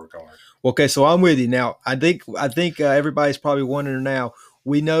really high regard. Okay, so I'm with you now. I think everybody's probably wondering now.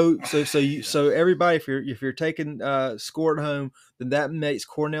 We know so everybody, if you're taking score at home, then that makes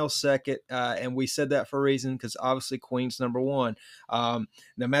Cornell second, and we said that for a reason because obviously Queen's number 1. Now,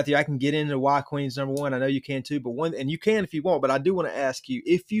 Matthew, I can get into why Queen's number 1. I know you can too, and you can if you want. But I do want to ask you,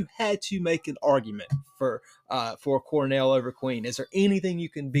 if you had to make an argument for Cornell over Queen, is there anything you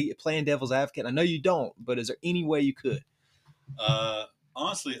can be playing devil's advocate? I know you don't, but is there any way you could?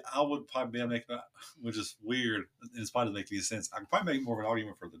 Honestly, I would probably be able to make that, which is weird. In spite of making any sense, I could probably make more of an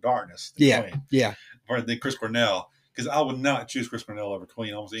argument for the Darkness than Queen. Than Chris Cornell, because I would not choose Chris Cornell over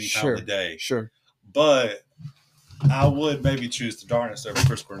Queen almost any time of the day. Sure. But I would maybe choose the Darkness over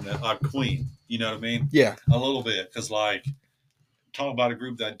Chris Cornell, Queen. You know what I mean? Yeah. A little bit, because like talking about a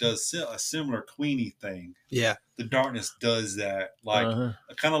group that does a similar Queenie thing. Yeah. The Darkness does that, like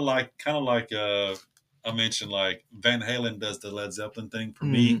kind of like I mentioned, like Van Halen does the Led Zeppelin thing for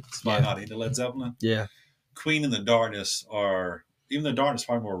me. It's why I'm not into Led Zeppelin. Yeah. Queen and the Darkness are, even the Darkness is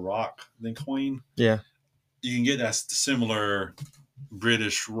probably more rock than Queen. Yeah. You can get that similar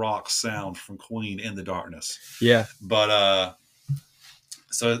British rock sound from Queen in the Darkness. Yeah. But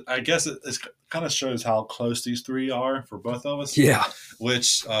so I guess it kind of shows how close these 3 are for both of us. Yeah.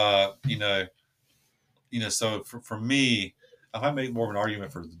 Which so for me, if I make more of an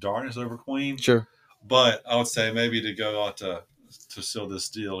argument for the Darkness over Queen, sure. But I would say maybe to go out to seal this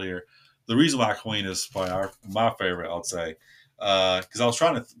deal here, the reason why Queen is probably my favorite, I would say, because I was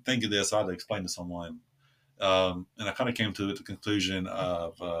trying to think of this, I had to explain to someone, and I kind of came to the conclusion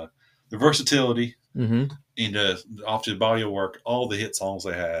of the versatility into off the body of work, all the hit songs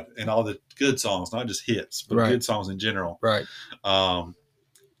they had, and all the good songs, not just hits, but good songs in general. Right.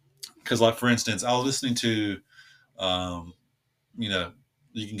 Because, like, for instance, I was listening to,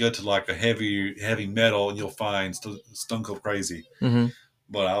 you can go to like a heavy metal and you'll find Stone Cold Crazy. Mm-hmm.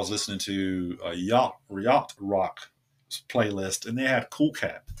 But I was listening to a yacht rock playlist and they had Cool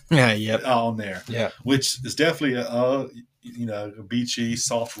Cat on there. Yeah. Which is definitely a beachy,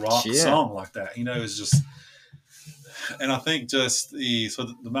 soft rock song like that. It's just, And I think just the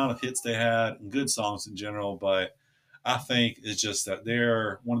amount of hits they had and good songs in general, but I think it's just that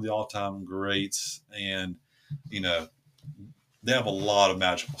they're one of the all time greats, and you know they have a lot of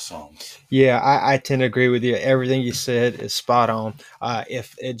magical songs. Yeah, I tend to agree with you. Everything you said is spot on.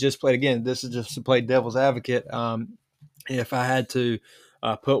 If it just played again, this is just to play devil's advocate. If I had to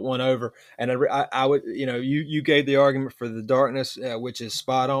put one over, and I would, you gave the argument for the darkness, which is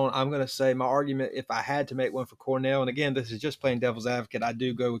spot on. I'm going to say my argument, if I had to make one for Cornell, and again, this is just playing devil's advocate, I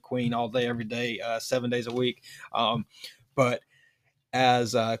do go with Queen all day, every day, 7 days a week. But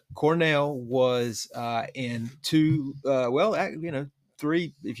as Cornell was in two,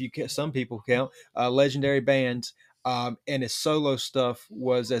 three, if you some people count, legendary bands. And his solo stuff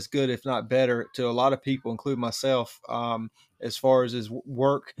was as good, if not better, to a lot of people, including myself. As far as his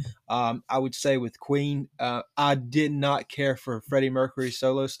work, I would say with Queen, I did not care for Freddie Mercury's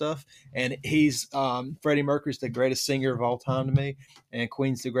solo stuff, and Freddie Mercury's the greatest singer of all time to me, and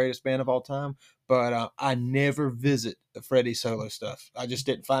Queen's the greatest band of all time. But I never visit the Freddie solo stuff. I just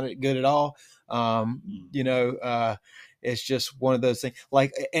didn't find it good at all. You know, it's just one of those things.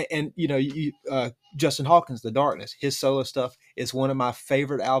 Like, and Justin Hawkins, The Darkness, his solo stuff is one of my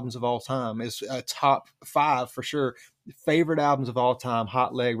favorite albums of all time. It's a top 5 for sure. Favorite albums of all time: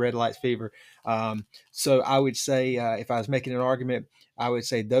 Hot Leg, Red Lights, Fever. So I would say, if I was making an argument, I would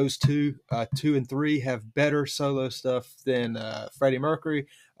say those 2 and 3, have better solo stuff than Freddie Mercury.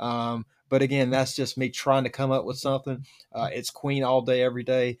 But again, that's just me trying to come up with something. It's Queen all day, every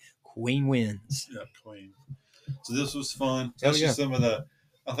day. Queen wins. Yeah, Queen. So this was fun, Hell especially yeah.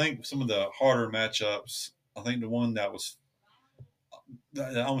 I think some of the harder matchups. I think the one that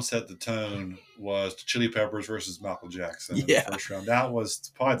almost set the tone was the Chili Peppers versus Michael Jackson in the Yeah, first round. That was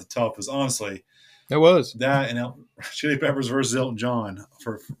probably the toughest, honestly. it was. That and Chili Peppers versus Elton John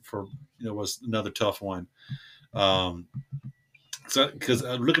for was another tough one. Um, so because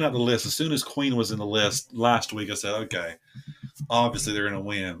looking at the list, as soon as Queen was in the list last week, I said, okay, obviously they're going to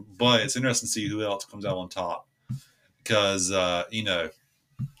win. But it's interesting to see who else comes out on top because and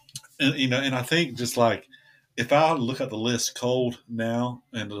I think just like if I look at the list cold now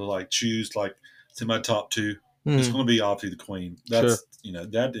and to like choose like to my top 2, it's going to be obviously the Queen. Sure. That's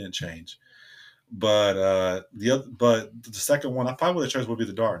that didn't change. But the second one I probably would have chosen would be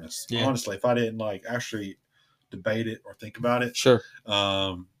the Darkness. Yeah. Honestly, if I didn't like actually debate it or think about it. Sure.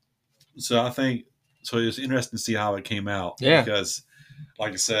 So I think so. It was interesting to see how it came out. Yeah. Because,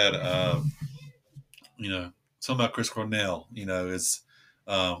 like I said, something about Chris Cornell, is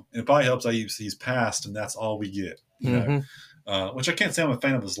it probably helps that he's passed and that's all we get. Which I can't say I'm a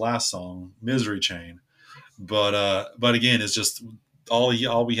fan of his last song, Misery Chain, but again, it's just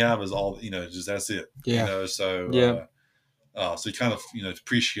all we have is all just that's it. Yeah. So Yeah. So you kind of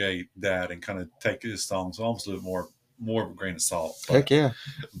appreciate that and kind of take his songs almost a little bit more of a grain of salt. Heck yeah.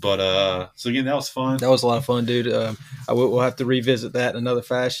 But so again, that was fun. That was a lot of fun, dude. We'll have to revisit that in another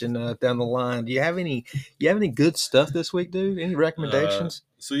fashion down the line. Do you have any good stuff this week, dude? Any recommendations?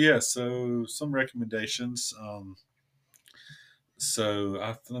 So some recommendations.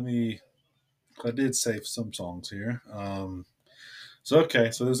 I did save some songs here. So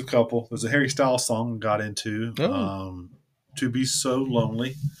there's a couple. There's a Harry Styles song I got into. Oh. To Be So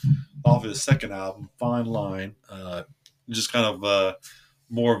Lonely, off his second album, Fine Line. Just kind of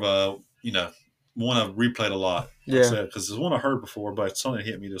more of a one I've replayed a lot. Yeah. Because it's one I heard before, but it's something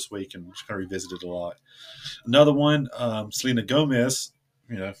that hit me this week and just kind of revisited a lot. Another one, Selena Gomez.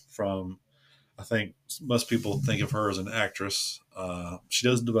 From I think most people think of her as an actress. She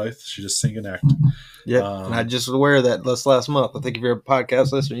doesn't do both. She just sing and act. Yeah, and I just was aware of that last month. I think if you're a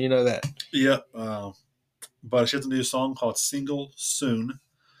podcast listener, you know that. Yep. But she has a new song called Single Soon.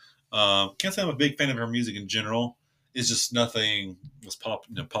 Can't say I'm a big fan of her music in general. It's just nothing was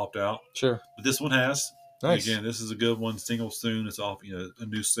popped out. Sure. But this one has. Nice. Again, this is a good one. Single Soon. It's off a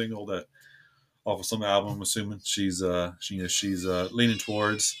new single that off of some album. I'm assuming she's leaning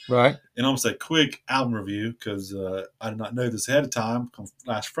towards. Right. And almost a quick album review because I did not know this ahead of time.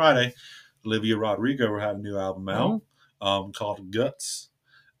 Last Friday, Olivia Rodrigo had a new album out called Guts.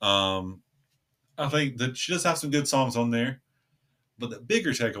 I think that she does have some good songs on there, but the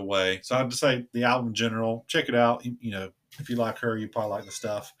bigger takeaway. So I'd just say the album in general, check it out. If you like her, you probably like the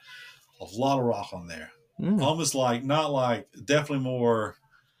stuff. A lot of rock on there, almost definitely more.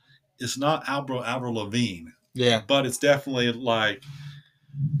 It's not Avril Lavigne, yeah, but it's definitely like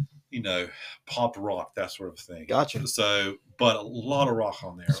pop rock, that sort of thing. Gotcha. So, but a lot of rock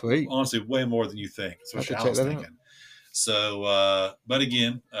on there. Sweet. Honestly, way more than you think. So I was thinking. So, but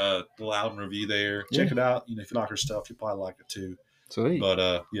again, little album review there. Check it out. If you like her stuff, you probably like it too. Sweet.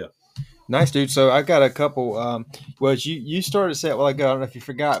 But yeah. Nice, dude. So I got a couple. Well, you started a set while ago. I don't know if you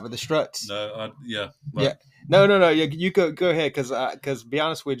forgot, but the Struts. No, yeah, Yeah. but No. You go ahead because be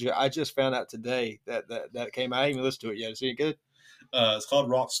honest with you, I just found out today that came. I didn't even listen to it yet. Is it good? it's called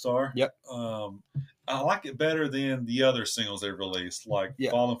Rockstar. Yep. I like it better than the other singles they've released, like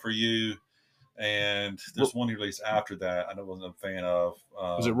Yeah. "Falling for You," and there's one he released after that. I wasn't a fan of.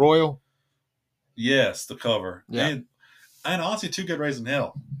 Was it Royal? Yes, the cover. Yeah. And honestly, Two Good Raising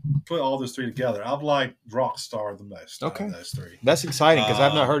Hell. Put all those three together. I've liked Rockstar the most out Okay. of those three. That's exciting because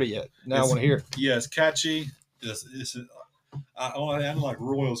I've not heard it yet. Now I want to hear it. Yeah, it's catchy. I don't like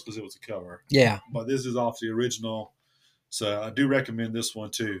Royals because it was a cover. Yeah. But this is off the original. So I do recommend this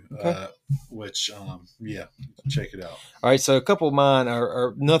one too. Okay. Which, yeah, check it out. All right, so a couple of mine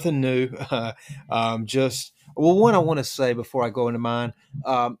are nothing new. Just one I want to say before I go into mine.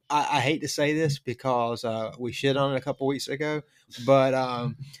 I hate to say this because we shit on it a couple weeks ago, but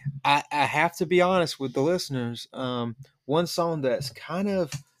I have to be honest with the listeners. One song that's kind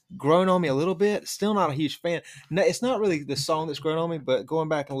of grown on me a little bit. Still not a huge fan. No, it's not really the song that's grown on me, but going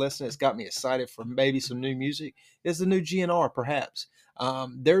back and listening, it's got me excited for maybe some new music. Is the new GNR perhaps?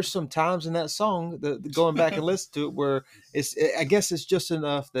 There's some times in that song that going back and listen to it where I guess it's just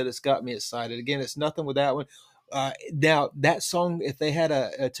enough that it's got me excited. Again, it's nothing with that one. Now that song, if they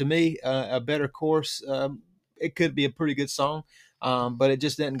had to me a better chorus, it could be a pretty good song. But it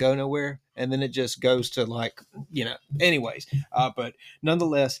just didn't go nowhere, and then it just goes to anyways. But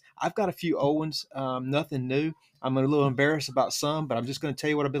nonetheless, I've got a few old ones, nothing new. I'm a little embarrassed about some, but I'm just going to tell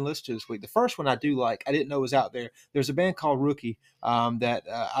you what I've been listening to this week. The first one I do like, I didn't know was out there. There's a band called Rookie that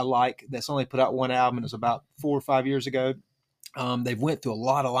I like. That's only put out one album. It was about 4 or 5 years ago. They've went through a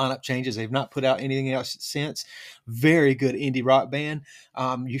lot of lineup changes. They've not put out anything else since. Very good indie rock band.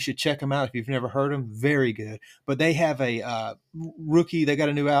 You should check them out if you've never heard them. Very good. But they have a Rookie. They got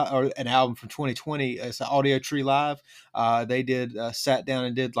a new an album from 2020. It's an Audio Tree Live. They did sat down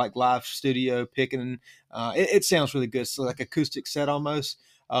and did like live studio picking. It sounds really good. So like acoustic set almost.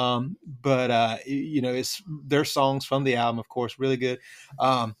 But it's their songs from the album, of course, really good.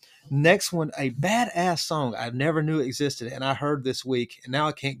 Next one, a badass song I never knew existed, and I heard this week, and now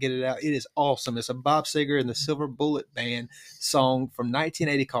I can't get it out. It is awesome. It's a Bob Seger and the Silver Bullet Band song from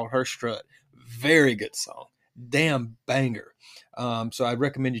 1980 called Her Strut. Very good song. Damn banger. So I'd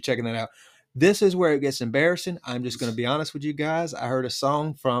recommend you checking that out. This is where it gets embarrassing. I'm just going to be honest with you guys. I heard a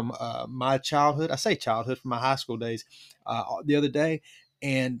song from my childhood. I say childhood, from my high school days the other day,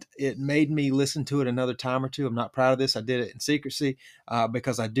 and it made me listen to it another time or two. I'm not proud of this. I did it in secrecy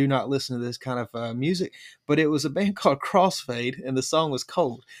because I do not listen to this kind of music. But it was a band called Crossfade, and the song was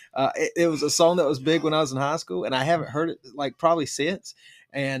Cold. It was a song that was big when I was in high school, and I haven't heard it like probably since.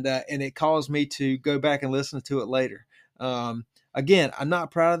 And it caused me to go back and listen to it later. Again, I'm not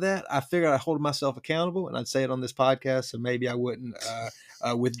proud of that. I figured I'd hold myself accountable, and I'd say it on this podcast, so maybe I wouldn't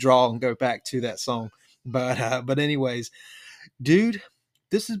withdraw and go back to that song. But anyways, dude,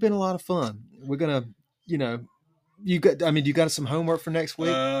 this has been a lot of fun. We're gonna, you got some homework for next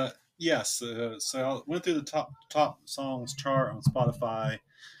week? Yes. So I went through the top songs chart on Spotify.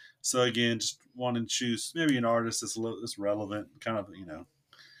 So again, just wanting to choose maybe an artist that's relevant, kind of,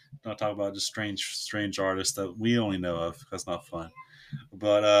 not talk about just strange artists that we only know of. That's not fun.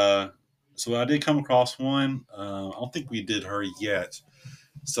 But so I did come across one. I don't think we did her yet.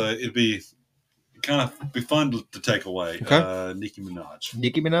 So it'd be fun to take away. Okay. Nicki Minaj.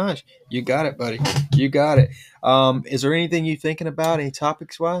 Nicki Minaj. You got it, buddy. You got it. Is there anything you thinking about, any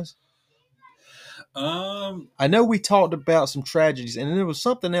topics wise? I know we talked about some tragedies, and there was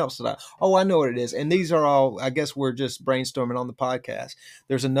something else that I know what it is. And these are all, I guess we're just brainstorming on the podcast.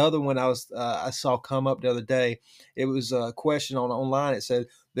 There's another one I saw come up the other day. It was a question online. It said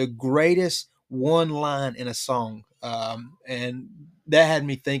the greatest one line in a song. And that had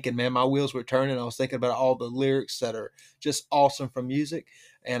me thinking, man, my wheels were turning. I was thinking about all the lyrics that are just awesome from music.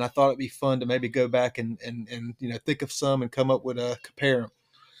 And I thought it'd be fun to maybe go back and think of some and come up with a compare them.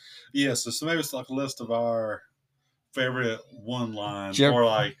 Yeah, so maybe it's like a list of our favorite one lines, Sure. Or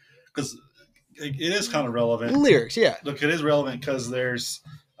like, because it is kind of relevant. Lyrics, yeah. Look, it is relevant because there's,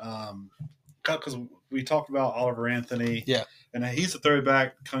 because we talked about Oliver Anthony, yeah, and he's a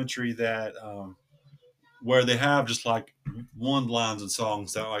throwback country that, where they have just like one lines in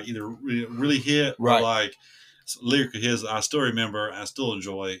songs that like either really hit right. Or like lyric of his I still remember and I still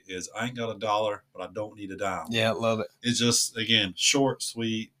enjoy is I ain't got a dollar, but I don't need a dime. Yeah, love it. It's just, again, short,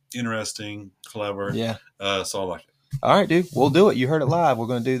 sweet, interesting, clever. Yeah. So I like it. All right, dude. We'll do it. You heard it live. We're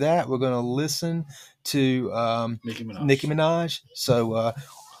going to do that. We're going to listen to Nicki Minaj. So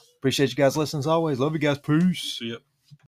appreciate you guys listening as always. Love you guys. Peace. See ya.